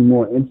have any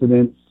more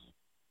incidents,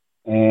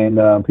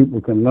 and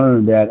people can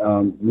learn that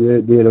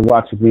they're there to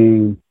watch a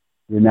game.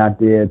 They're not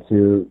there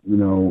to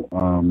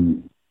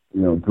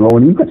throw.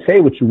 And you can say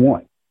what you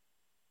want,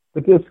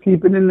 but just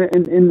keep it in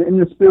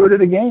the spirit of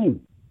the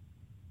game.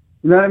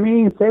 You know what I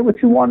mean? Say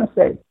what you want to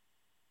say.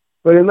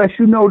 But unless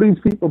you know these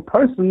people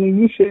personally,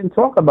 you shouldn't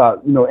talk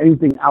about,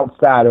 anything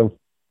outside of,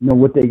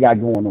 what they got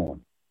going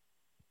on.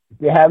 If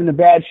they're having a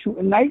bad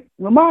shooting night,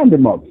 remind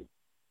them of it.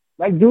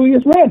 Like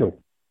Julius Randle.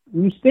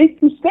 You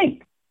stink, you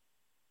stink.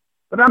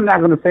 But I'm not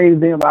going to say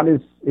anything about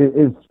his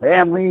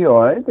family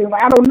or anything.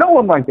 I don't know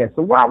him like that.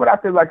 So why would I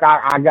feel like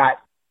I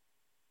got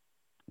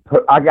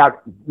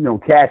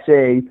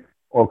cachet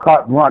or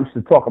carte blanche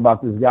to talk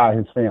about this guy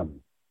and his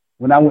family,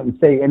 when I wouldn't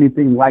say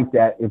anything like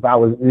that if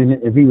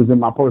he was in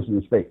my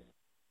personal space.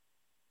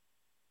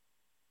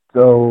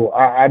 So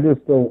I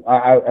just don't.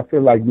 I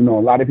feel like a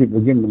lot of people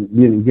are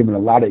getting given a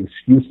lot of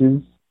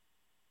excuses.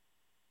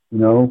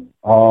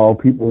 All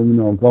people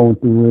going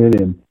through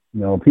it, and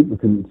people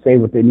can say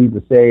what they need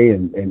to say,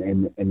 and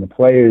the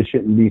players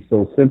shouldn't be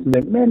so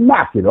sensitive. Man,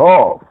 knock it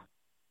off.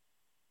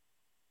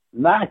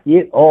 Knock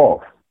it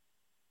off.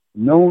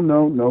 No.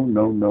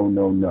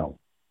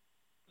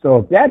 So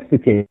if that's the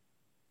case,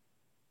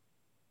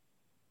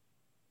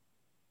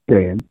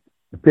 then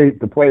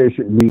the players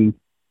shouldn't be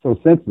so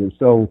sensitive.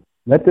 So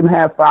let them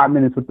have 5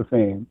 minutes with the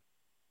fan,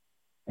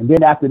 and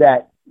then after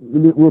that,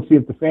 we'll see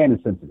if the fan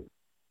is sensitive.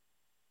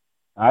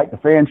 All right, the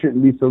fan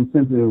shouldn't be so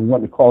sensitive and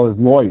want to call his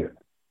lawyer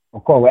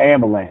or call an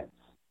ambulance.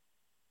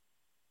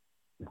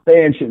 The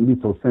fan shouldn't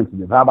be so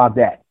sensitive. How about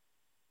that?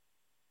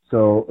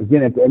 So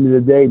again, at the end of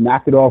the day,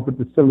 knock it off with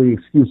the silly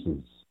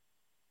excuses.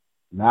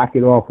 Knock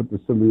it off with the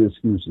silly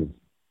excuses.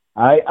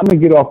 All right, I'm gonna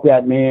get off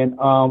that, man.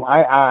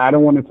 I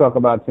don't want to talk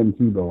about Tim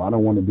Tebow. I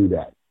don't want to do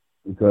that.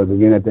 Because,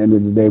 again, at the end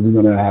of the day, we're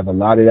going to have a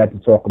lot of that to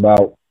talk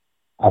about.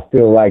 I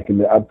feel like in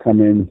the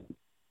upcoming,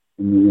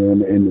 in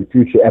the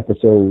future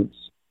episodes,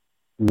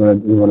 we're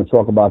going to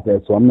talk about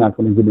that. So I'm not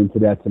going to get into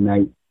that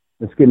tonight.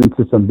 Let's get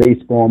into some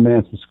baseball,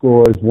 man. Some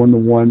scores,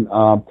 1-1,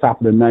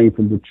 top of the ninth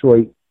in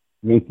Detroit,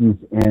 Yankees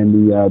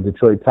and the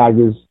Detroit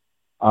Tigers.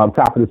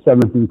 Top of the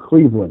seventh in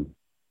Cleveland.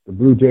 The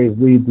Blue Jays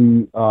lead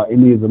the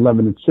Indians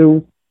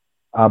 11-2.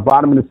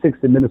 Bottom of the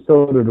sixth in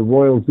Minnesota, the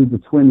Royals lead the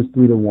Twins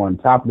 3-1.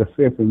 Top of the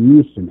fifth in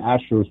Houston,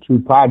 Astros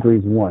 2,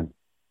 Padres 1.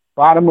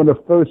 Bottom of the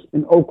first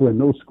in Oakland,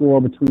 no score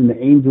between the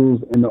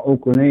Angels and the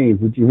Oakland A's.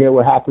 Did you hear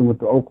what happened with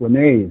the Oakland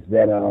A's?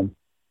 That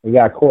they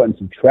got caught in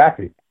some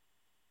traffic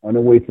on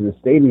the way to the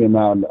stadium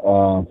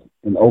out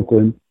in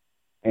Oakland,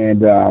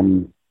 and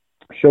Shohei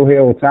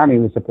Ohtani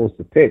was supposed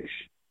to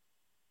pitch,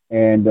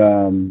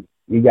 and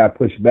he got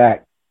pushed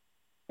back.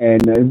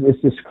 And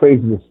it's just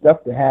crazy, the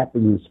stuff that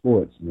happens in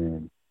sports,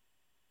 man.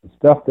 The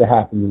stuff that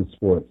happens in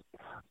sports.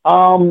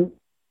 Bottom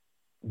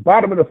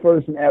of the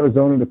first in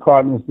Arizona, the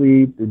Cardinals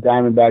lead the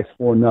Diamondbacks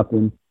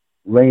 4-0.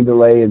 Rain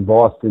delay in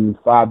Boston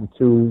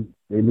 5-2.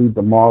 They lead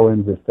the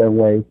Marlins at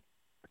Fenway.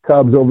 The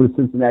Cubs over the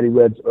Cincinnati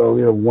Reds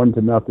earlier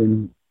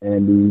 1-0,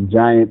 and the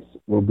Giants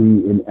will be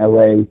in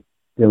LA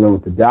dealing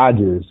with the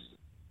Dodgers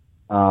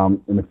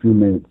in a few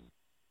minutes.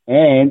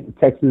 And the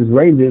Texas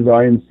Rangers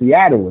are in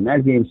Seattle, and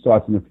that game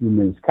starts in a few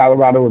minutes.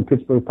 Colorado and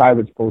Pittsburgh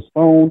Pirates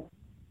postponed.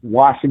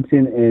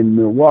 Washington and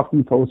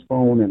Milwaukee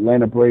postponed.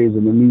 Atlanta Braves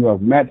and the New York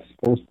Mets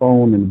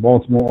postponed. And the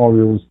Baltimore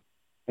Orioles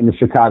and the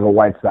Chicago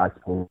White Sox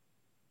postponed.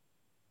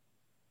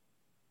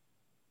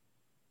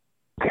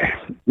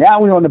 Now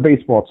we're on the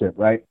baseball tip,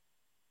 right?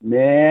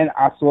 Man,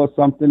 I saw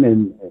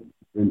something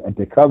at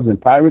the Cubs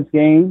and Pirates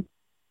game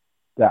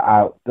that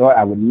I thought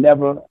I would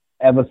never,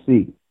 ever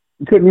see.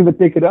 You couldn't even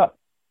think it up.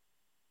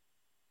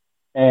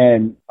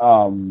 And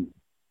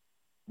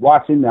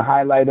watching the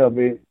highlight of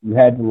it, you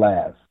had to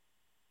laugh.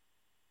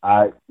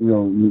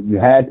 You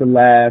had to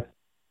laugh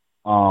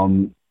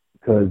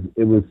because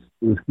it was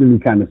really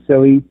kind of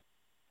silly,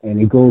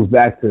 and it goes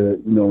back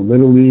to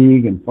Little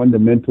League and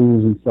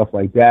fundamentals and stuff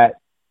like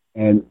that.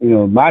 And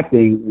my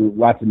thing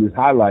watching this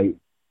highlight,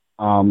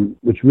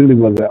 which really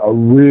was a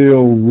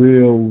real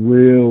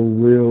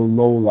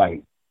low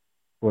light,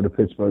 for the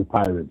Pittsburgh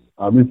Pirates.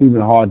 It's even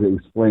hard to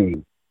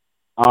explain.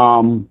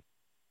 What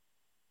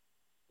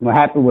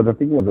happened was, I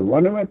think it was a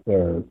runner at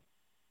third,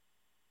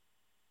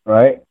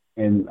 right?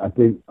 And I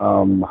think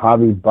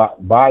Javi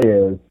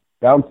Baez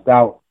bounced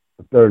out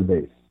to third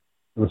base.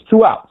 It was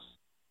 2 outs.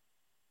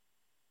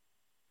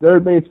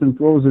 Third baseman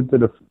throws it to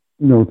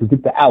to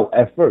get the out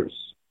at first.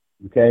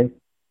 Okay,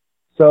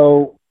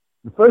 so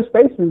the first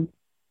baseman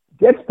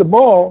gets the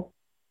ball,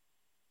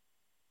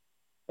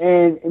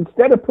 and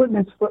instead of putting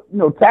his foot,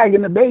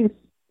 tagging the base,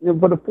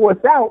 for the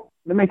 4th out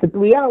to make it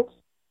 3 outs,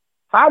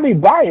 Javi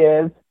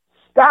Baez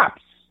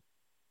stops.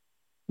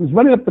 He's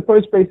running up the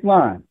first base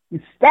line. He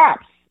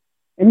stops,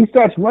 and he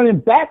starts running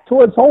back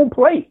towards home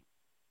plate.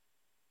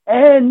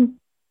 And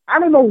I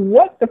don't know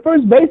what the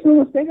first baseman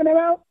was thinking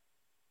about,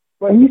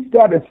 but he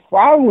started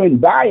following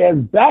Baez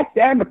back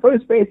down the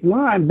first base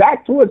line,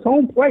 back towards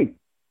home plate.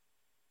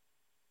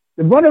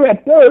 The runner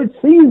at third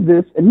sees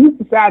this, and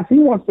he decides he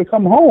wants to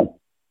come home.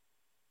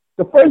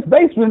 The first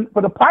baseman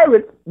for the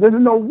Pirates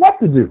doesn't know what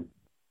to do.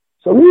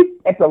 So he,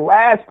 at the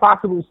last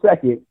possible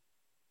second,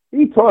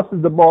 he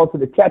tosses the ball to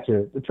the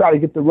catcher to try to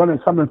get the runner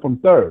coming from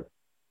third.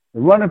 The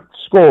runner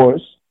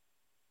scores.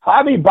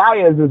 Javi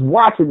Baez is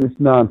watching this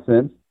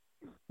nonsense.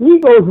 He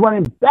goes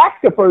running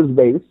back to first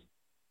base.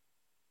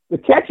 The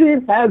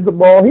catcher has the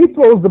ball. He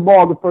throws the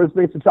ball to first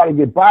base to try to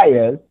get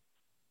Baez.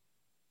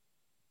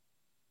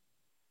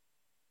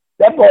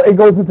 That ball, it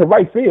goes into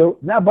right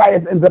field. Now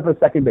Baez ends up at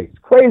second base.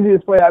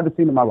 Craziest play I've ever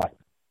seen in my life.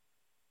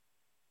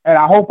 And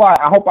I hope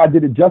I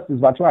did it justice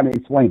by trying to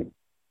explain it.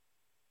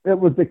 It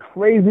was the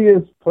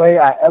craziest play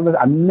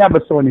I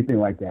never saw anything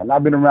like that. And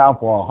I've been around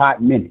for a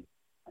hot minute.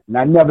 And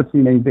I've never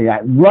seen anything.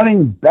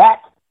 Running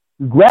back,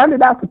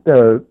 grounded out to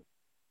third,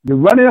 you're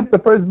running up the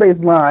first base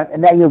line,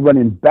 and now you're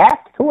running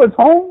back towards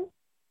home.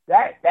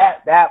 That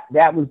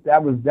was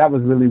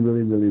really,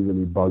 really, really,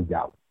 really bugged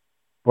out.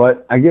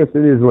 But I guess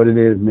it is what it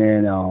is,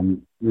 man.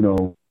 It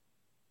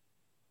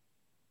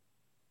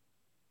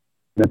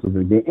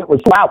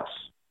was 2 outs.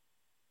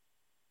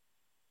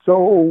 So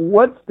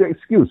what's the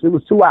excuse? It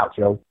was 2 outs,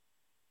 yo.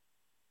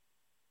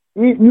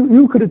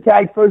 You could have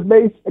tagged first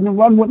base and the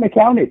run wouldn't have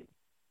counted.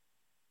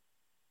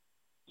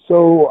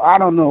 So I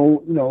don't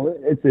know.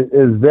 It's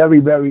very,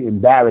 very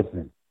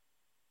embarrassing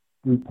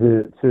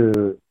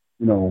to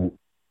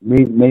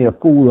made a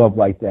fool of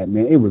like that,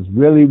 man. It was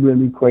really,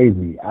 really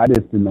crazy. I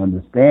just didn't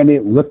understand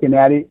it. Looking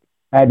at it,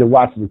 I had to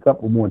watch it a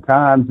couple more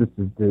times just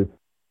to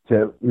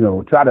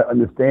try to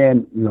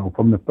understand,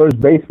 from the first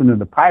baseman of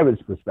the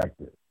Pirates'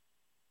 perspective.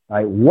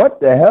 Like, what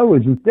the hell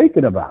was you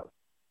thinking about?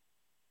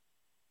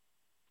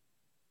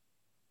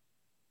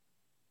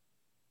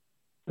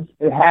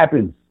 It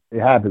happens,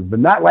 but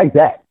not like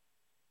that.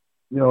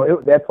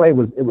 That play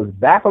was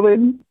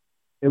baffling.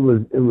 It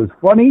was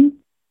funny.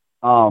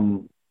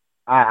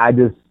 I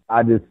just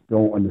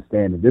don't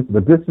understand it.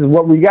 But this is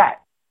what we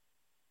got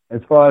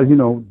as far as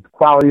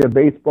quality of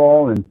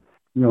baseball and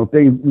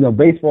things.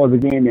 Baseball is a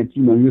game that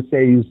you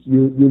say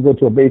you go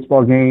to a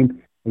baseball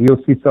game and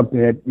you'll see something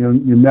that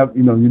you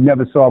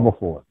never saw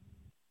before.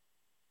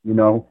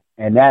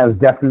 And that is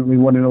definitely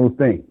one of those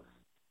things.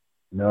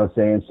 You know what I'm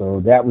saying?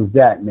 So that was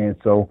that, man.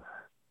 So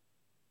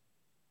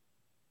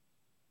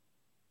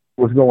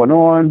what's going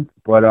on?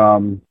 But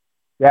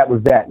that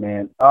was that,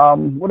 man.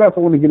 What else I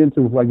want to get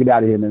into before I get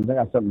out of here, man? I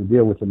got something to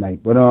deal with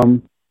tonight. But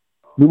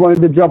we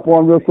wanted to jump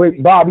on real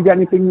quick. Bob, you got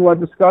anything you want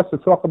to discuss or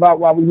talk about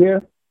while we're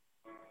here?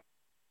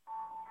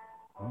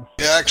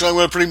 Yeah, actually, I'm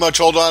going to pretty much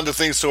hold on to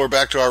things till we're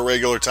back to our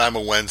regular time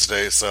on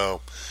Wednesday.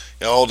 So,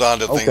 hold on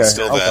to things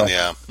till then,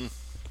 yeah.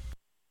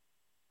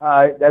 All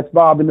right, that's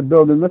Bob in the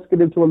building. Let's get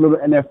into a little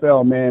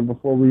NFL, man,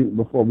 before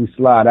we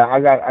slide. I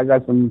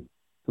got some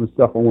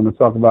stuff I want to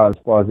talk about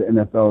as far as the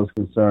NFL is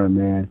concerned,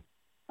 man.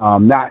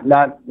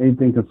 Not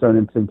anything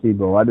concerning Tim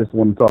Tebow. I just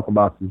want to talk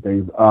about some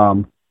things.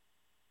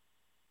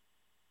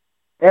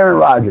 Aaron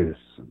Rodgers.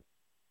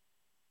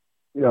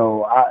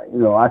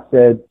 I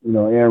said,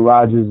 Aaron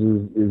Rodgers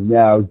is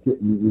now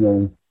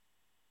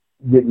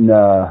getting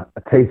a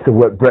taste of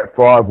what Brett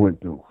Favre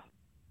went through.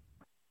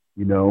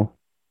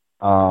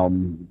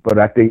 But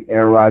I think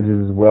Aaron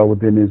Rodgers is well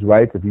within his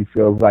rights. If he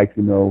feels like,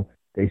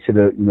 they should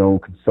have,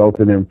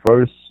 consulted him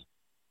first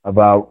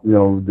about,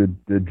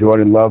 the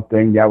Jordan Love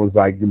thing. That was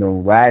like,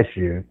 last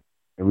year,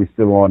 and we're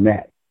still on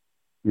that.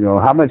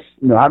 How many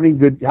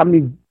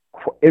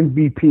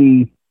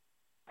MVP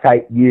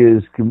type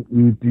years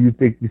do you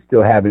think you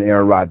still have in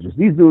Aaron Rodgers?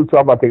 These dudes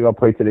talk about they're going to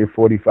play till they're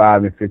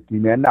 45 and 50,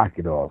 man. Knock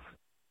it off.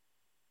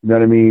 You know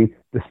what I mean?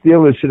 The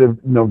Steelers should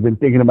have, been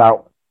thinking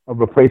about a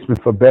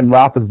replacement for Ben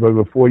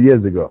Roethlisberger 4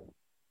 years ago.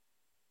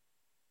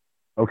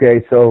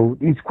 Okay, so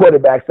these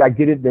quarterbacks, I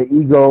get it, the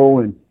ego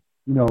and,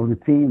 the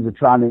teams are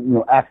trying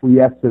to,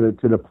 acquiesce to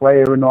the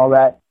player and all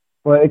that.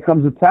 But it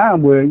comes a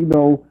time where,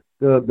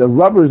 the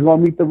rubber is going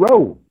to meet the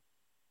road.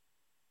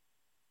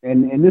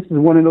 And this is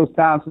one of those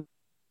times.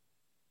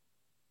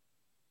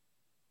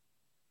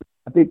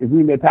 I think the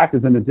Green Bay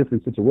Packers are in a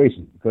different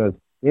situation because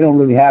they don't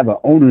really have an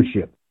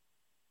ownership.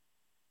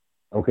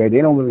 Okay,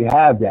 they don't really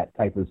have that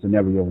type of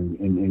scenario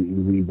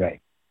in Green Bay.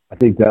 I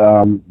think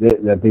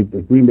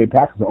the Green Bay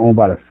Packers are owned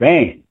by the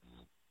fans.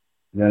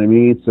 You know what I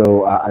mean?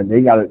 So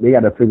they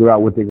got to figure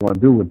out what they're going to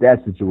do with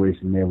that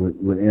situation there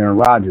with Aaron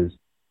Rodgers.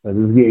 But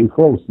it's getting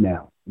close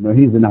now. You know,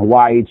 he's in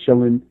Hawaii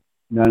chilling.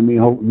 You know what I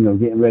mean?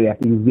 Getting ready. I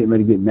think he's getting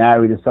ready to get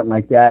married or something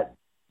like that.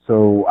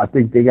 So I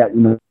think they got,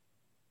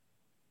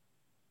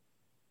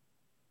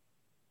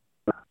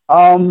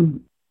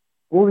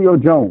 Julio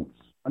Jones,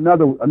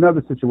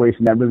 another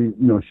situation that really,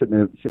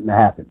 shouldn't have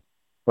happened.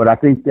 But I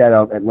think that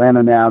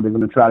Atlanta now, they're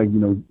going to try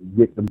to,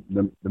 get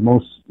the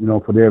most,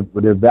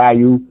 for their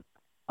value.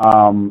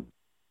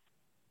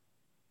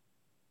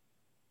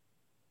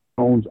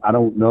 Jones, I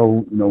don't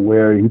know,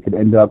 where he could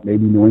end up.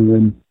 Maybe New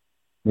England,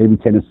 maybe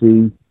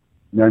Tennessee.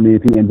 You know what I mean?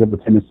 If he ends up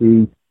with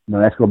Tennessee,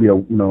 that's going to be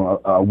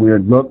a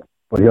weird look.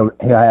 But he'll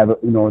have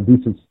a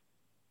decent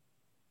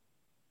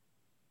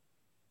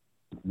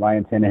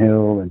Ryan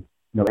Tannehill and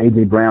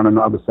AJ Brown on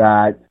the other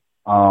side.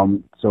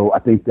 So I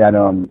think that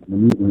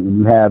when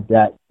you have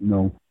that,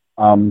 the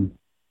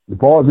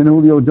ball's in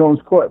Julio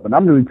Jones' court. But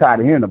I'm really tired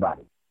of hearing about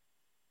it.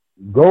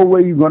 Go where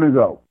you're gonna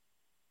go.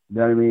 You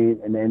know what I mean?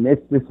 And this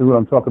is what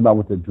I'm talking about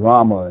with the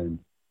drama and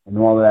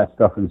all of that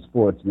stuff in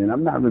sports, man.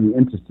 I'm not really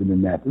interested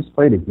in that. Just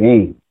play the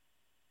game.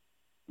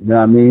 You know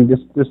what I mean?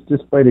 Just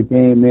play the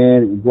game,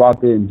 man. Go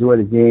out there, enjoy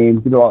the game.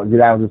 Get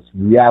out of this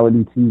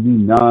reality TV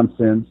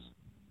nonsense.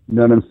 You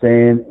know what I'm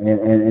saying?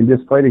 And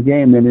just play the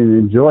game, man, and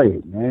enjoy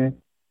it, man.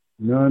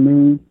 You know what I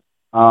mean?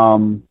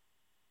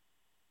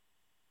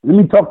 Let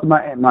me talk to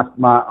my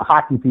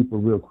hockey people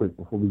real quick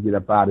before we get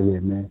up out of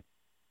here, man.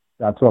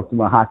 I'll talk to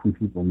my hockey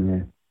people,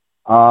 man.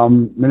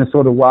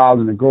 Minnesota Wild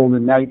and the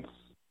Golden Knights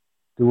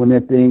doing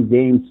their thing.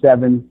 Game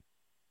 7.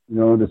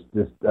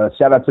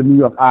 Shout out to New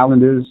York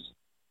Islanders.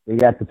 They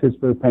got the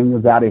Pittsburgh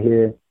Penguins out of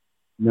here.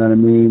 You know what I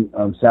mean?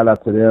 Shout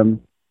out to them.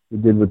 They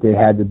did what they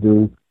had to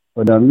do.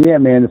 But yeah,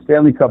 man, the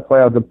Stanley Cup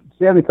playoffs are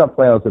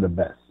the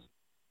best.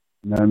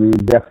 You know what I mean?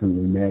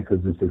 Definitely, man,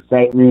 because it's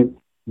excitement.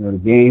 The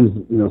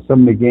games.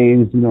 Some of the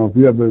games. If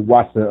you ever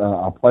watch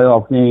a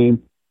playoff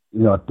game,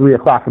 at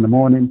 3:00 in the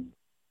morning.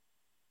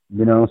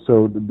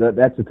 So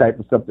that's the type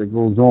of stuff that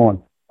goes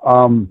on.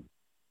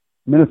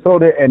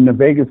 Minnesota and the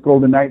Vegas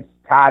Golden Knights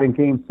tied in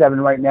Game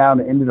 7 right now.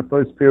 The end of the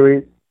first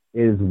period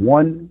is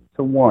 1-1.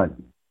 All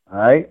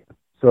right.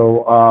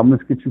 So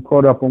let's get you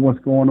caught up on what's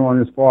going on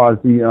as far as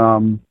the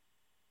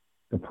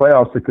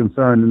playoffs are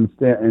concerned in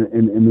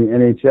the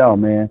NHL,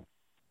 man.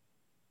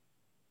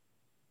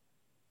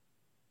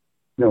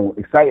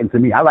 Exciting to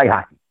me. I like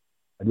hockey.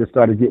 I just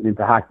started getting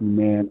into hockey,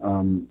 man.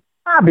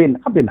 I've been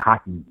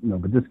hockey,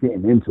 but just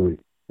getting into it.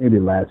 Maybe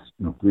the last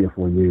 3 or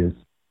 4 years.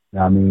 You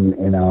know what I mean?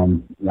 And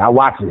I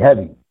watch it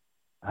heavy.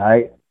 All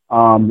right.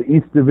 The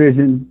East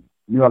Division,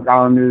 New York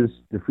Islanders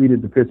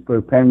defeated the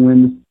Pittsburgh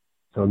Penguins.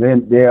 So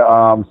then their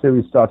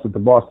series starts with the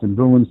Boston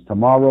Bruins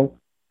tomorrow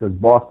because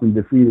Boston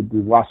defeated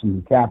the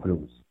Washington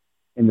Capitals.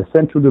 In the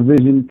Central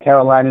Division,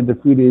 Carolina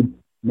defeated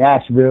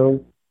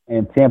Nashville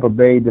and Tampa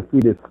Bay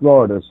defeated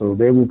Florida. So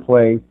they will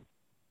play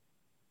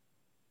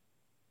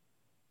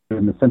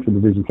in the Central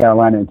Division,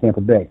 Carolina and Tampa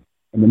Bay.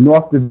 In the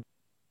North Division,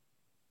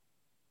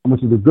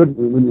 which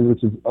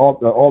is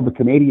all the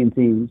Canadian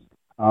teams.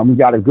 We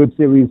got a good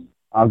series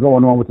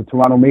going on with the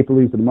Toronto Maple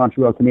Leafs and the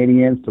Montreal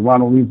Canadiens.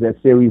 Toronto leads that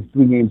series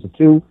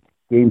 3-2.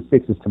 Game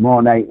 6 is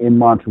tomorrow night in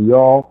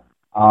Montreal.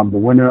 The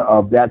winner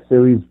of that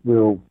series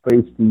will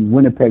face the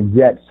Winnipeg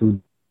Jets, who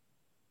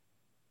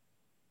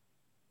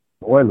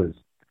Oilers.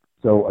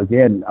 So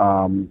again,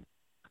 Conor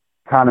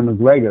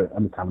McDavid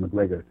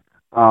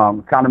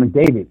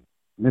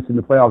missing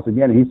the playoffs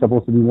again, and he's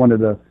supposed to be one of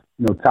the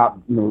top,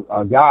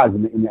 guys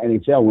in the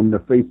NHL, one of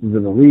the faces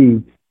of the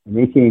league, and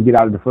they can't get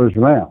out of the first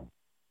round.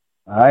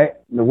 All right.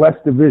 In the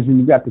West Division,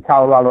 you got the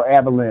Colorado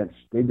Avalanche.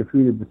 They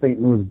defeated the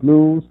St. Louis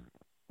Blues,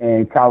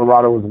 and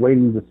Colorado is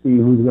waiting to see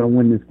who's going to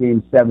win this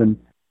Game 7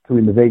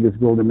 between the Vegas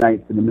Golden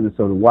Knights and the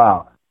Minnesota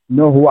Wild. You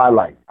know who I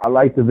like? I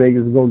like the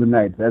Vegas Golden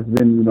Knights. That's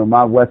been,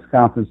 my West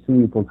Conference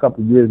team for a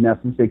couple of years now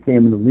since they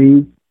came in the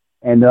league,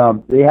 and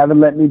they haven't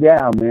let me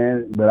down,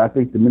 man. But I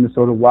think the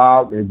Minnesota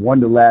Wild, they've won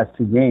the last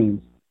 2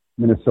 games.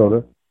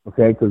 Minnesota,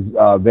 okay, because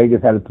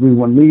Vegas had a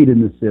 3-1 lead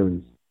in this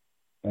series,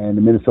 and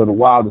the Minnesota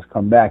Wild has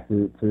come back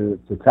to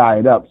tie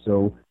it up.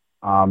 So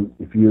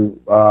if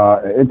you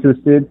are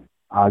interested,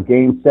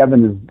 Game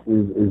 7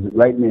 is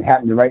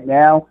happening right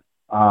now.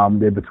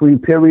 They're between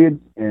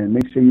periods, and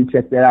make sure you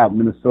check that out,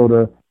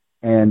 Minnesota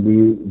and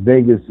the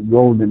Vegas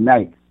Golden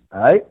Knights. All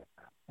right?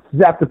 This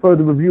is After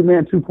Further Review,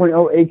 man,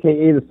 2.0,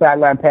 a.k.a. the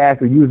Sideline Pass.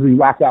 We usually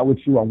rock out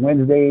with you on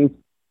Wednesdays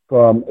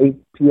from 8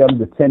 p.m.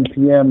 to 10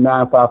 p.m.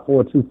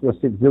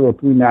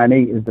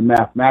 954-246-0398 is the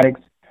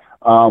mathematics.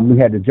 We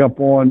had to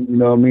jump on,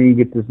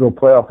 get this little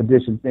playoff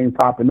edition thing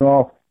popping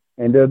off,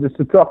 and just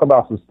to talk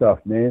about some stuff,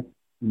 man.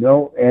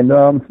 And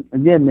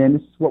again, man,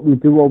 this is what we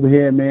do over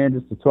here, man,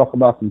 just to talk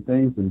about some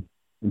things and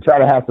try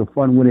to have some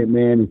fun with it,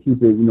 man, and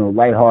keep it,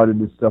 lighthearted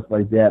and stuff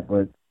like that.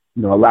 But,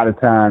 a lot of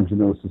times,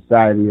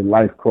 society and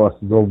life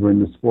crosses over in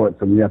the sport,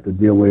 so we have to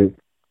deal with it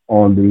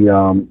on the,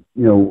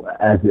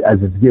 as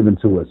it's given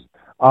to us.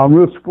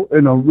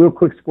 Real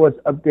quick sports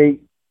update.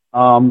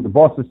 The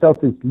Boston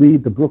Celtics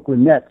lead the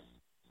Brooklyn Nets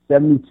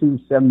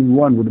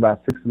 72-71 with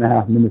about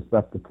 6.5 minutes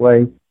left to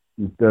play in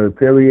the third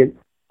period.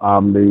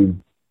 The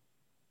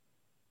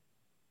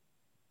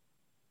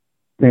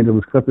Los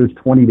Angeles Clippers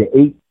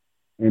 20-8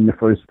 in the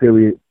first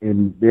period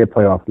in their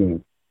playoff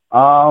game.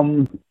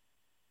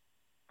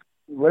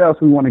 What else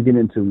we want to get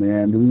into,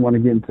 man? Do we want to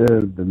get into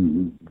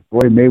the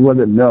Floyd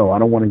Mayweather? No, I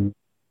don't want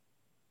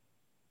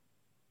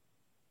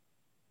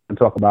to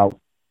talk about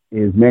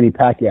is Manny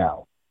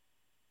Pacquiao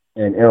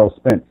and Errol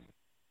Spence.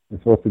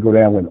 It's supposed to go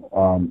down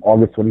on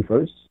August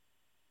 21st.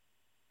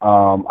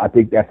 I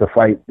think that's a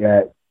fight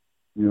that,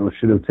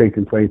 should have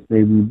taken place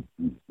maybe,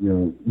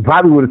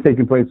 probably would have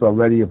taken place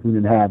already if we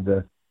didn't have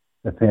the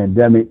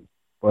pandemic.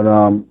 But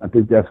I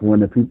think that's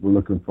one that people are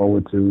looking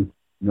forward to.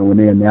 When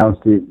they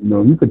announced it,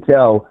 you could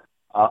tell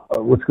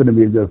what's going to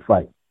be a good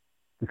fight.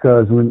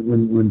 Because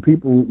when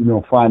people,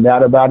 find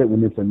out about it,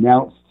 when it's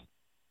announced,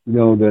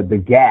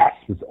 the gas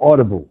is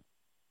audible.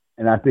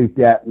 And I think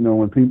that,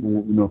 when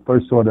people,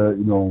 first saw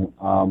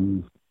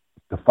the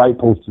fight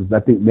posters,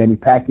 I think Manny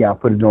Pacquiao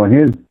put it on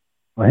his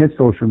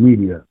social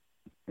media.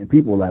 And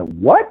people were like,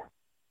 what?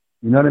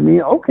 You know what I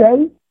mean?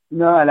 Okay.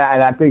 And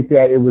I think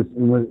that it was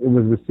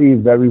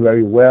received very,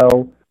 very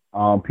well.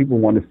 People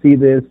want to see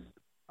this.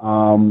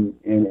 And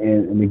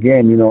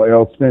again,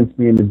 Errol Spence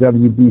being the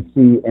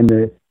WBC and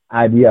the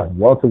IBF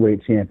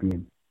welterweight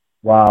champion,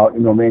 while,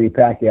 Manny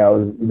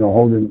Pacquiao is,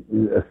 holding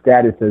a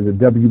status as a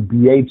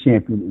WBA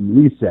champion in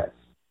recess.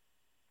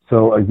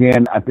 So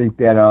again, I think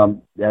that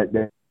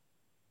that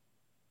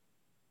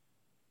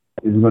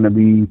is going to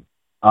be,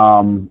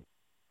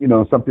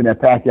 something that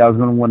Pacquiao is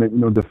going to want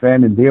to,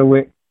 defend and deal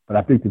with. But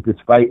I think that this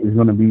fight is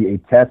going to be a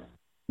test.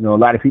 A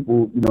lot of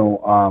people,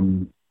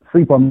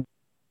 sleep on.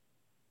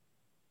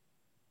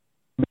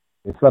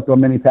 They slept on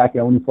Manny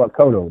Pacquiao when he fought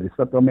Cotto. They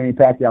slept on Manny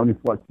Pacquiao when he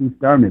fought Keith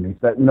Thurman. They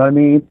slept, you know what I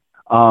mean?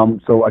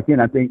 So again,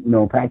 I think,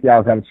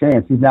 Pacquiao's had a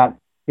chance. He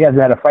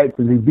hasn't had a fight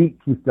since he beat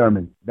Keith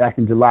Thurman back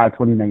in July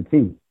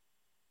 2019.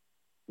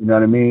 You know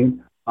what I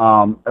mean?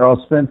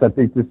 Errol Spence, I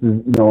think this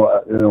is,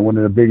 one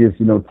of the biggest,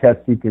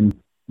 tests he can,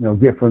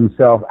 get for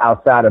himself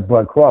outside of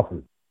Bud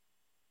Crawford.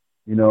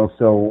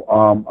 So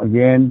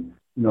again,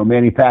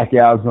 Manny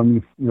Pacquiao is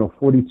only,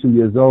 42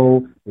 years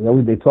old.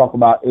 They talk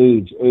about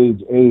age.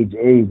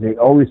 They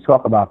always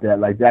talk about that.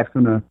 Like that's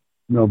going to,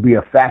 be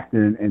a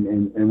factor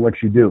in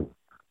what you do.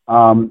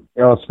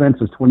 Errol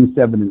Spence is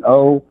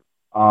 27-0.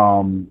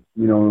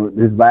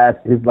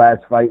 His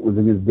last fight was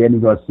against Danny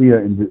Garcia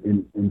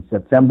in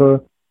September.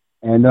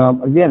 And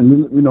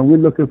again, we're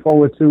looking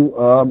forward to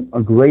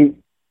a great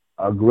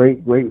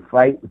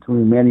fight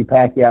between Manny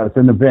Pacquiao. It's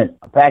an event.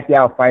 A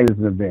Pacquiao fight is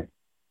an event.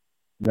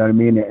 You know what I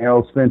mean? And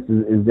Errol Spence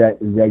is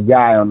that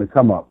guy on the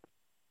come up.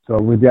 So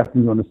we're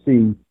definitely going to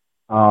see,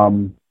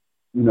 Pacquiao.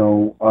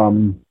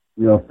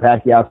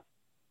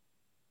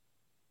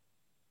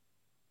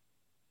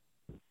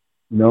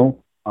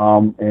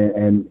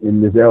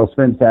 And does Errol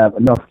Spence have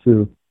enough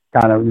to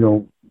kind of,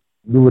 do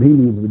what he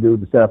needs to do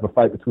to set up a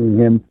fight between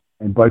him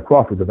and Bud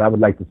Crawford? Because I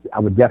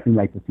would definitely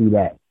like to see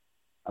that.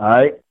 All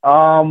right.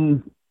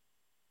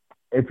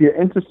 If you're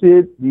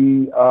interested,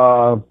 the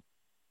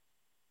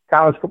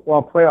college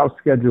football playoff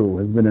schedule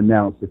has been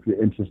announced. If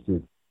you're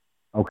interested,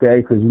 okay,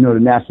 because the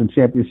national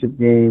championship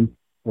game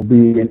will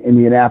be in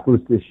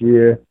Indianapolis this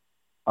year.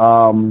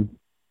 The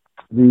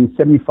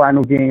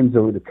semifinal games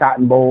are the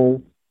Cotton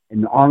Bowl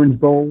and the Orange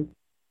Bowl.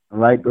 All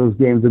right, those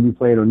games will be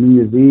played on New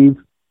Year's Eve.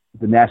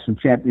 The national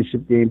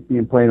championship game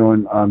being played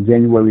on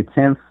January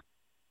 10th.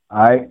 All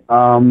right,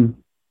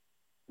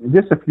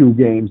 just a few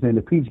games. In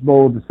the Peach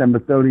Bowl, December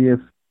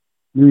 30th.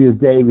 New Year's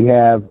Day, we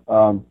have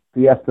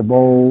Fiesta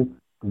Bowl,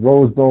 the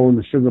Rose Bowl, and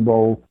the Sugar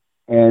Bowl.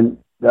 And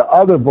the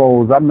other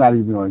bowls, I'm not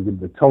even going to get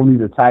the Tony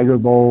the Tiger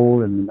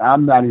Bowl, and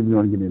I'm not even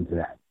going to get into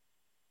that.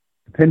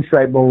 The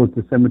Pinstripe Bowl is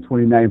December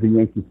 29th in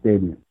Yankee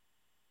Stadium.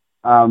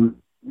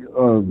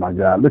 Oh, my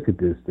God, look at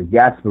this. The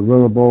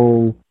Gasparilla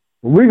Bowl.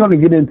 Well, we're going to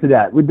get into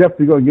that. We're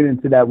definitely going to get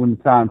into that when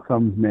the time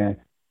comes, man.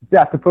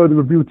 After Further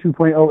Review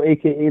 2.0,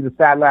 a.k.a. the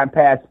Sideline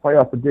Pass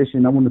Playoff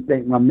Edition, I want to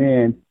thank my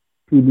man,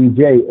 PBJ,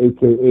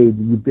 a.k.a.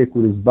 the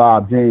ubiquitous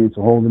Bob James,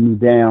 for holding me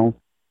down,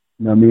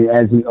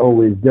 as he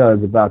always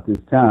does about this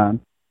time.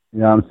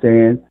 You know what I'm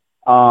saying?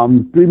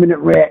 3-minute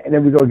rant, and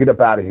then we're going to get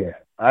up out of here.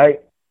 All right?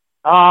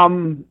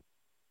 The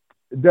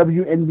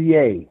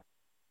WNBA.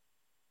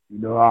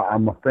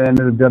 I'm a fan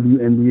of the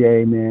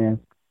WNBA, man.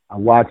 I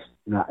watch,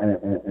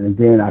 and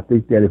again, I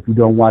think that if you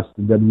don't watch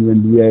the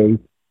WNBA,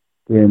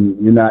 then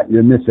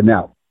you're missing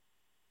out.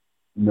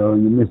 You're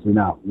missing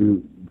out.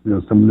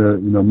 Some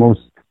of the,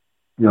 most,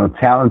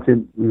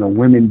 talented,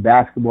 women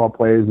basketball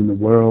players in the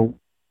world,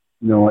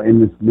 in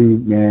this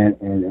league, man,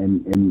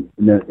 and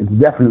it's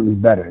definitely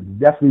better. It's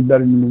definitely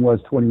better than it was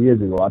 20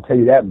 years ago. I'll tell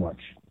you that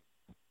much.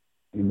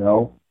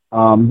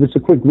 Just a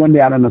quick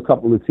rundown on a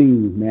couple of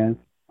teams, man.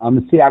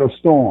 The Seattle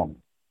Storm.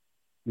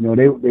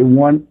 They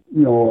won,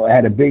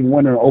 had a big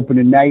winner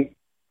opening night.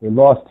 They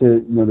lost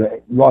to,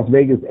 the Las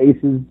Vegas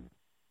Aces.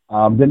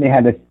 Then they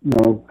had to,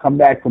 come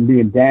back from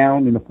being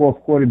down in the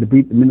fourth quarter to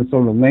beat the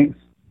Minnesota Lynx.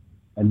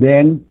 And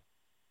then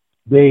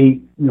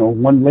they,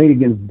 won late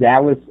against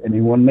Dallas and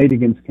they won late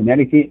against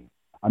Connecticut.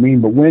 I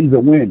mean, but wins are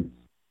wins.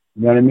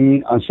 You know what I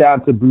mean?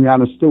 Shout out to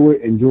Breanna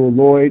Stewart and Jewel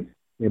Lloyd.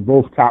 They're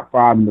both top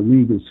 5 in the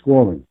league in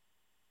scoring.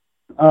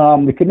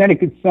 The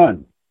Connecticut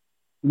Sun.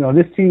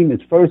 This team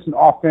is first in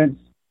offense,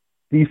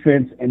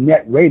 defense, and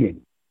net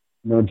rating.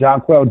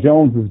 Jonquel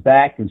Jones is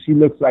back, and she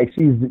looks like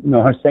she's,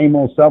 her same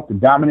old self, the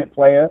dominant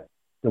player.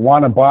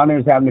 DeWanna Bonner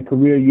is having a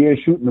career year,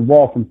 shooting the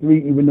ball from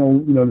 3, even though,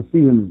 the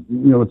season,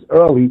 it's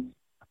early.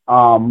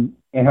 And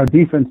her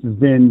defense has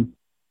been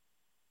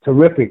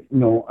terrific,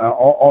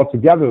 all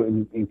together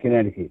in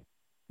Connecticut.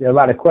 There are a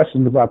lot of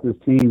questions about this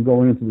team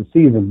going into the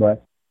season,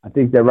 but I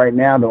think that right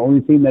now the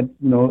only team that,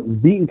 is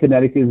beating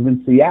Connecticut has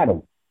been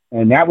Seattle,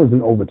 and that was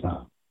in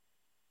overtime.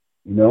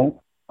 The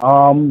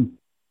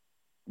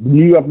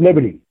New York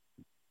Liberty,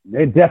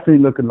 they're definitely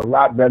looking a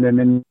lot better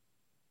than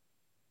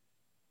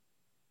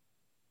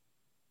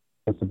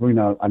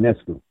Sabrina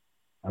Ionescu.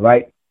 All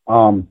right.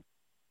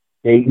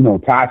 They,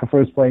 tied for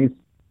first place.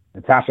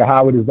 Natasha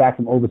Howard is back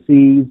from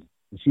overseas.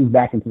 And she's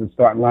back into the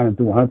starting lineup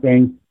doing her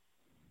thing.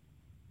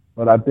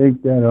 But I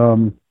think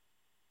that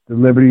the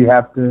Liberty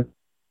have to,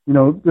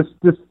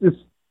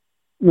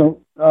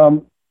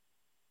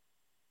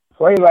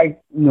 play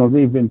like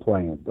they've been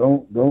playing.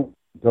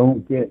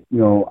 Don't get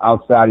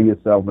outside of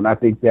yourself. And I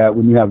think that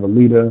when you have a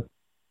leader,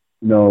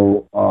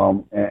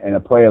 and a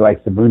player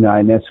like Sabrina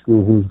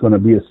Ionescu, who's going to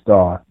be a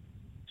star,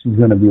 she's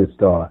going to be a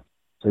star.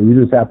 So you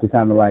just have to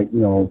kind of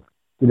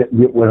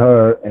get with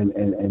her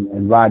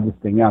and ride this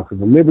thing out, because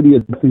the Liberty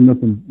is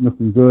definitely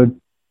looking good,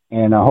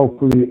 and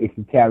hopefully it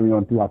can carry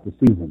on throughout the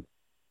season.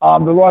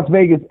 The Las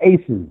Vegas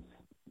Aces,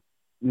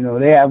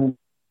 they have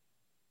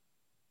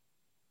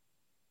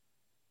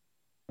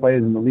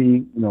players in the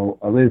league,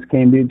 Liz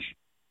Cambridge,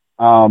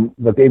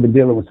 but they've been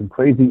dealing with some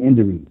crazy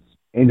injuries.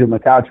 Angel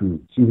McCoughtry,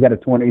 she's got a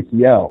torn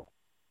ACL.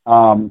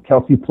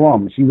 Kelsey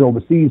Plum, she's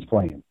overseas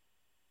playing.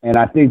 And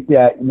I think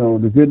that,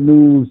 the good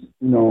news,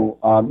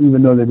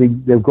 even though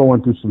they're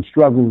going through some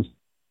struggles,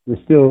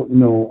 they still,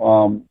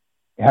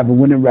 have a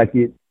winning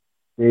record.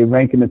 They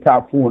rank in the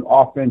top 4 in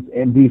offense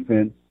and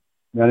defense.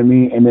 You know what I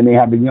mean? And then they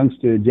have a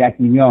youngster,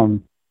 Jackie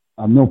Young,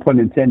 no pun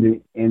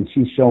intended, and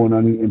she's showing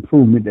on the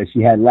improvement that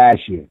she had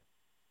last year.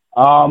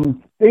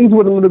 Things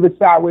went a little bit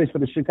sideways for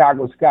the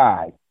Chicago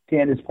Sky.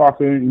 Candace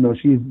Parker,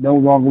 she's no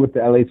longer with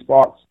the LA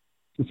Sparks.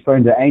 She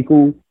sprained her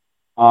ankle.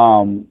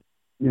 And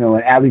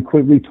Allie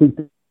Quigley tweaked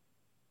it.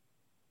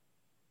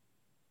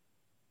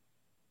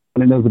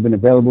 And those have been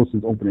available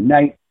since opening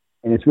night,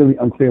 and it's really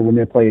unclear when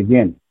they'll play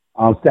again.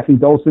 Stephanie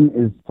Dolson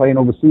is playing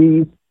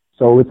overseas,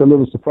 so it's a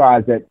little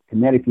surprise that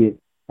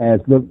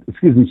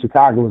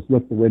Chicago has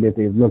looked the way that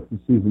they've looked this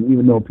season,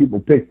 even though people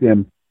picked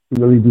them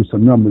to really do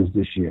some numbers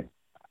this year.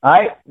 All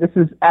right, this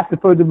is After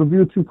Further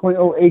Review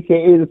 2.0,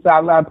 a.k.a. the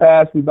Sideline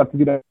Pass. We're about to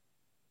get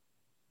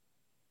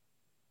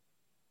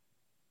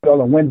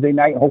on Wednesday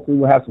night. Hopefully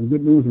we'll have some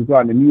good news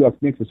regarding the New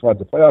York Knicks as far as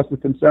the playoffs are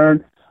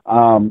concerned.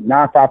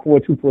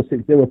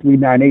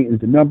 954-246-0398 is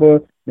the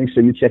number. Make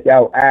sure you check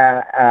out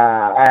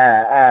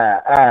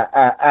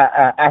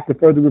After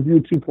Further Review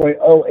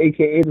 2.0,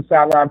 a.k.a. the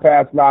Sideline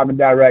Pass, live and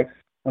direct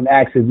on the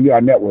Access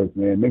VR Network,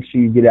 man. Make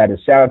sure you get at it.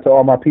 Shout out to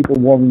all my people,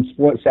 War Room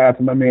Sports. Shout out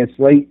to my man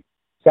Slate.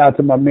 Shout out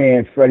to my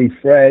man Freddie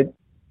Fred.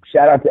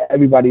 Shout out to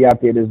everybody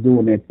out there that's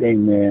doing their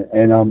thing, man.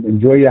 And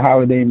enjoy your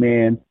holiday,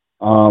 man.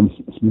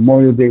 It's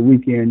Memorial Day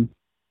weekend.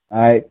 All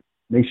right.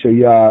 Make sure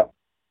y'all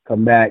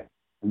come back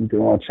and we can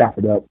all chop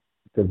it up.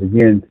 Because,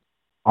 again,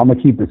 I'm going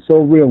to keep it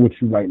so real with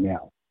you right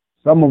now.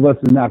 Some of us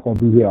are not going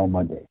to be here on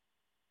Monday.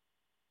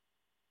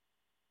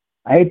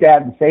 I hate to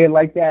have to say it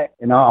like that,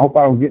 and I hope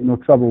I don't get in no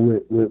trouble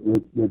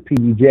with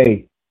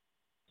PDJ.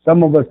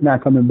 Some of us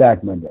not coming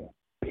back Monday.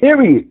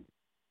 Period.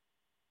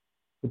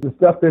 With the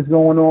stuff that's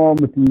going on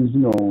with these,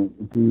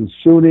 these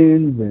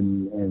shootings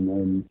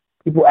and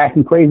people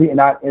acting crazy, and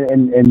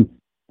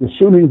the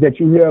shootings that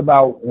you hear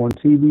about on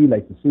TV,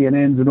 like the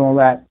CNNs and all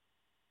that,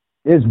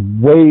 there's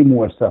way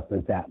more stuff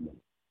that's happening.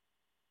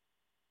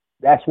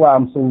 That's why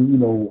I'm so,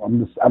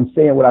 I'm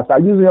saying what I say. I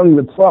usually don't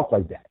even talk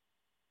like that.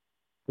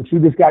 But you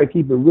just got to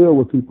keep it real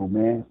with people,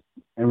 man,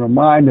 and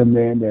remind them,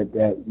 man,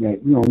 that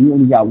you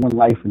only got one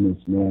life in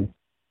this, man,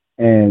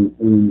 and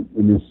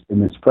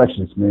it's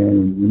precious,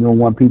 man. You don't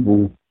want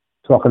people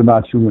talking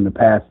about you in the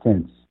past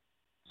tense.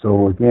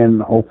 So again,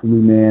 hopefully,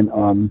 man,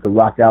 you can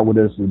rock out with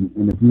us,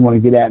 and if you want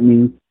to get at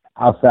me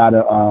outside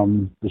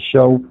of the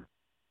show,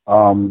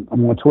 I'm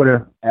on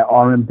Twitter at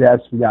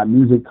RMDesk. We got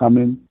music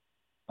coming.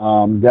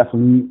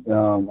 Definitely,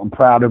 I'm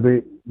proud of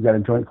it. We got a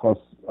joint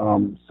called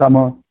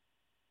Summer.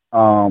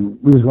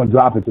 We was going to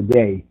drop it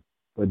today,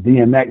 but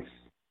DMX,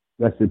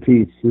 rest in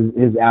peace,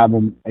 his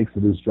album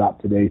Exodus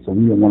dropped today, so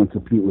we don't want to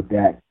compete with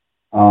that.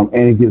 And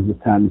it gives us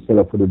time to set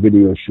up for the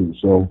video shoot.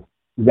 So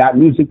we got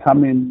music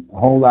coming, a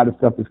whole lot of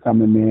stuff is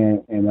coming,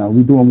 man, and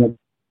we're doing what,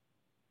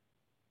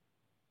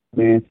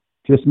 man.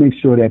 Just make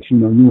sure that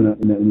you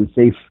in a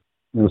safe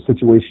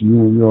situation,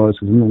 you and yours,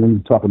 because we don't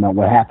want to talk about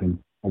what happened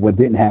or what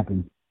didn't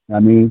happen. I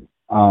mean,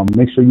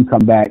 make sure you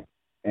come back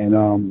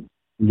and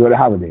enjoy the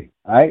holiday.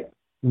 All right.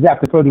 This is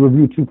After Further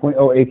Review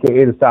 2.0,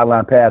 a.k.a. the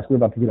Sideline Pass. We're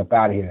about to get up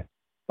out of here.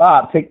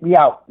 Bob, take me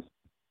out.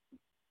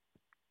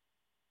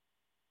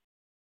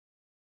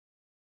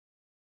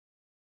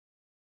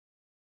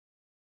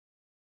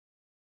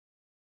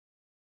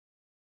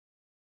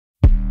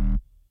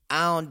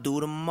 I don't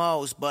do the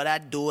most, but I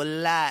do a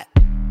lot.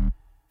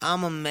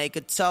 I'ma make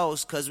a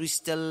toast, cause we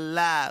still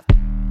alive.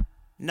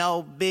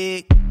 No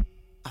big,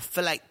 I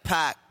feel like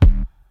Pac.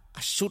 I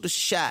shoot a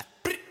shot.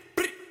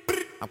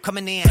 I'm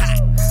coming in hot.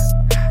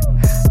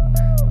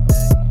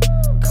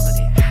 Coming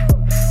in hot.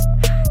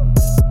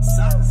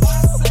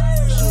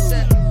 Shoot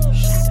that.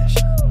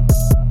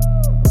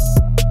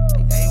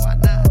 Hey, why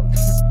not?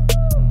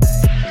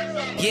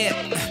 Yeah,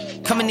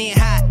 coming in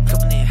hot.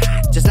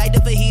 Just like the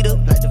fajita.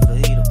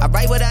 I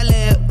write what I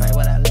live.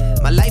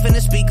 My life in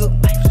the speaker.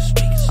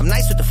 I'm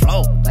nice with the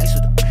flow.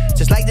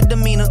 Just like the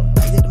demeanor.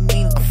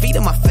 I'm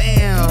feeding my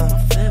fam.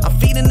 I'm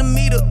feeding the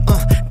meter.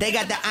 They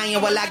got the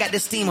iron while I got the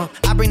steamer.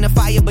 I bring the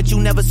fire, but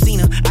you never seen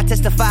her. I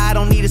testify, I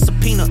don't need a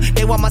subpoena.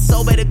 They want my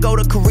soul, better go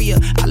to Korea.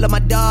 I love my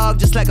dog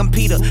just like I'm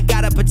Peter.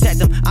 Gotta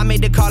protect him. I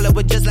made the call up,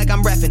 but just like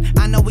I'm reffing.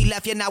 I know we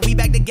left, yeah, now we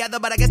back together,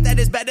 but I guess that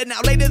is better now.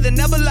 Later than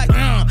never, like,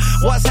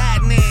 what's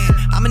happening?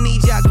 I'ma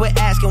need y'all quit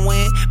asking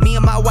when. Me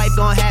and my wife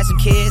gon' have some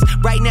kids.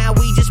 Right now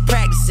we just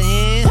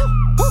practicing.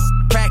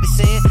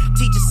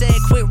 Teacher said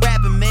quit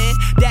rapping, man.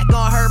 That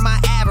gon' hurt my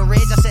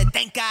average. I said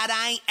thank God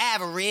I ain't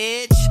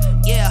average.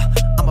 Yeah,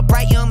 I'm a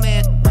bright young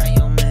man.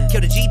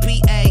 Kill the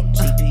GPA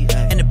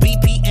and the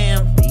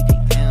BPM.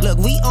 Look,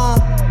 we on.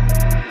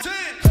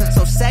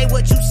 So say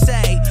what you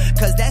say,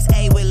 cause that's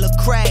A with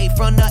Lecrae.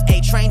 From the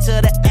A train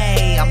to the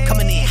A, I'm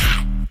coming in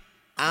hot.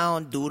 I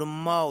don't do the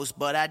most,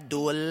 but I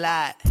do a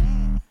lot.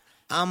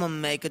 I'ma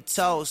make a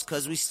toast,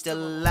 cause we still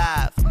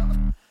alive.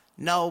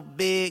 No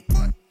big,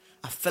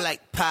 I feel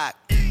like Pac.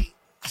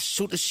 I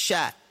shoot a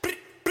shot.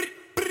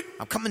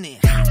 I'm coming in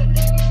hot.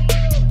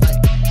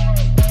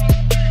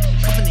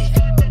 Coming in.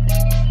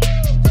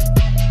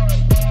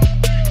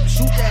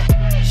 Shoot that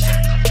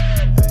shot.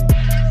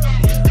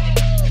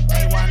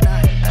 Hey, why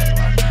not?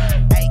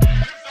 Hey,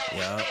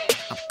 yeah.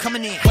 I'm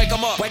coming in. Wake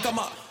 'em up. Wake 'em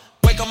up.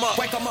 Wake 'em up.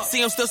 Wake 'em up.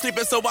 See him still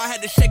sleeping, so I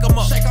had to shake 'em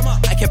up. Shake 'em up.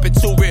 I kept it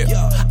too real.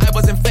 I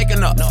wasn't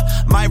faking up. No.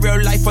 My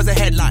real life was a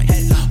headline.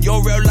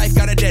 Your real life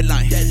got a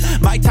deadline.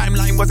 My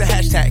timeline was a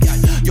hashtag.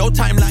 Your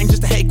timeline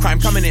just a hate crime.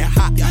 Coming in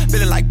hot.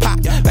 Feeling like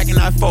Pac. Back in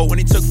 94 when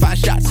he took 5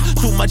 shots.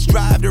 Too much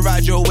drive to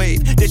ride your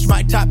wave. Ditch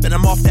my top and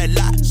I'm off that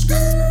lot.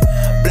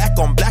 Black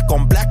on black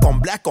on black on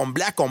black on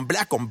black on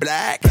black on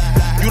black.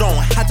 You don't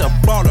have to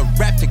ball a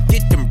rap to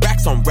get them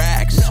racks on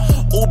racks.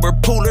 Uber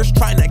poolers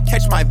trying to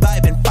catch my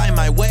vibe and find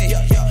my way.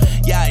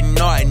 Yeah, I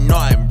know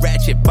I'm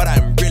ratchet, but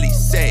I'm really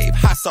safe.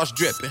 Hot sauce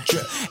dripping.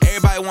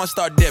 Everybody wanna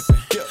start dipping.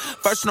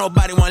 First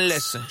nobody wanna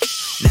listen.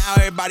 Now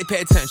everybody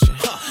pay attention.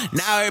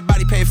 Now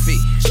everybody pay a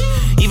fee.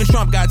 Even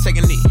Trump gotta take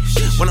a knee.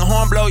 When the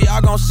horn blow,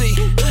 y'all gon' see.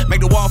 Make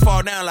the wall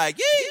fall down like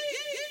yee.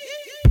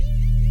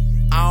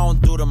 I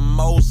don't do the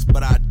most,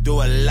 but I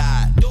do a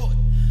lot.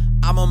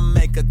 I'ma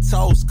make a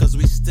toast, cause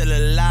we still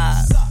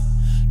alive.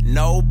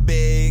 No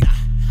big,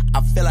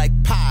 I feel like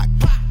Pac.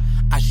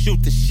 I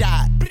shoot the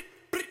shot.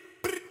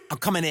 I'm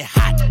coming in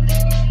hot.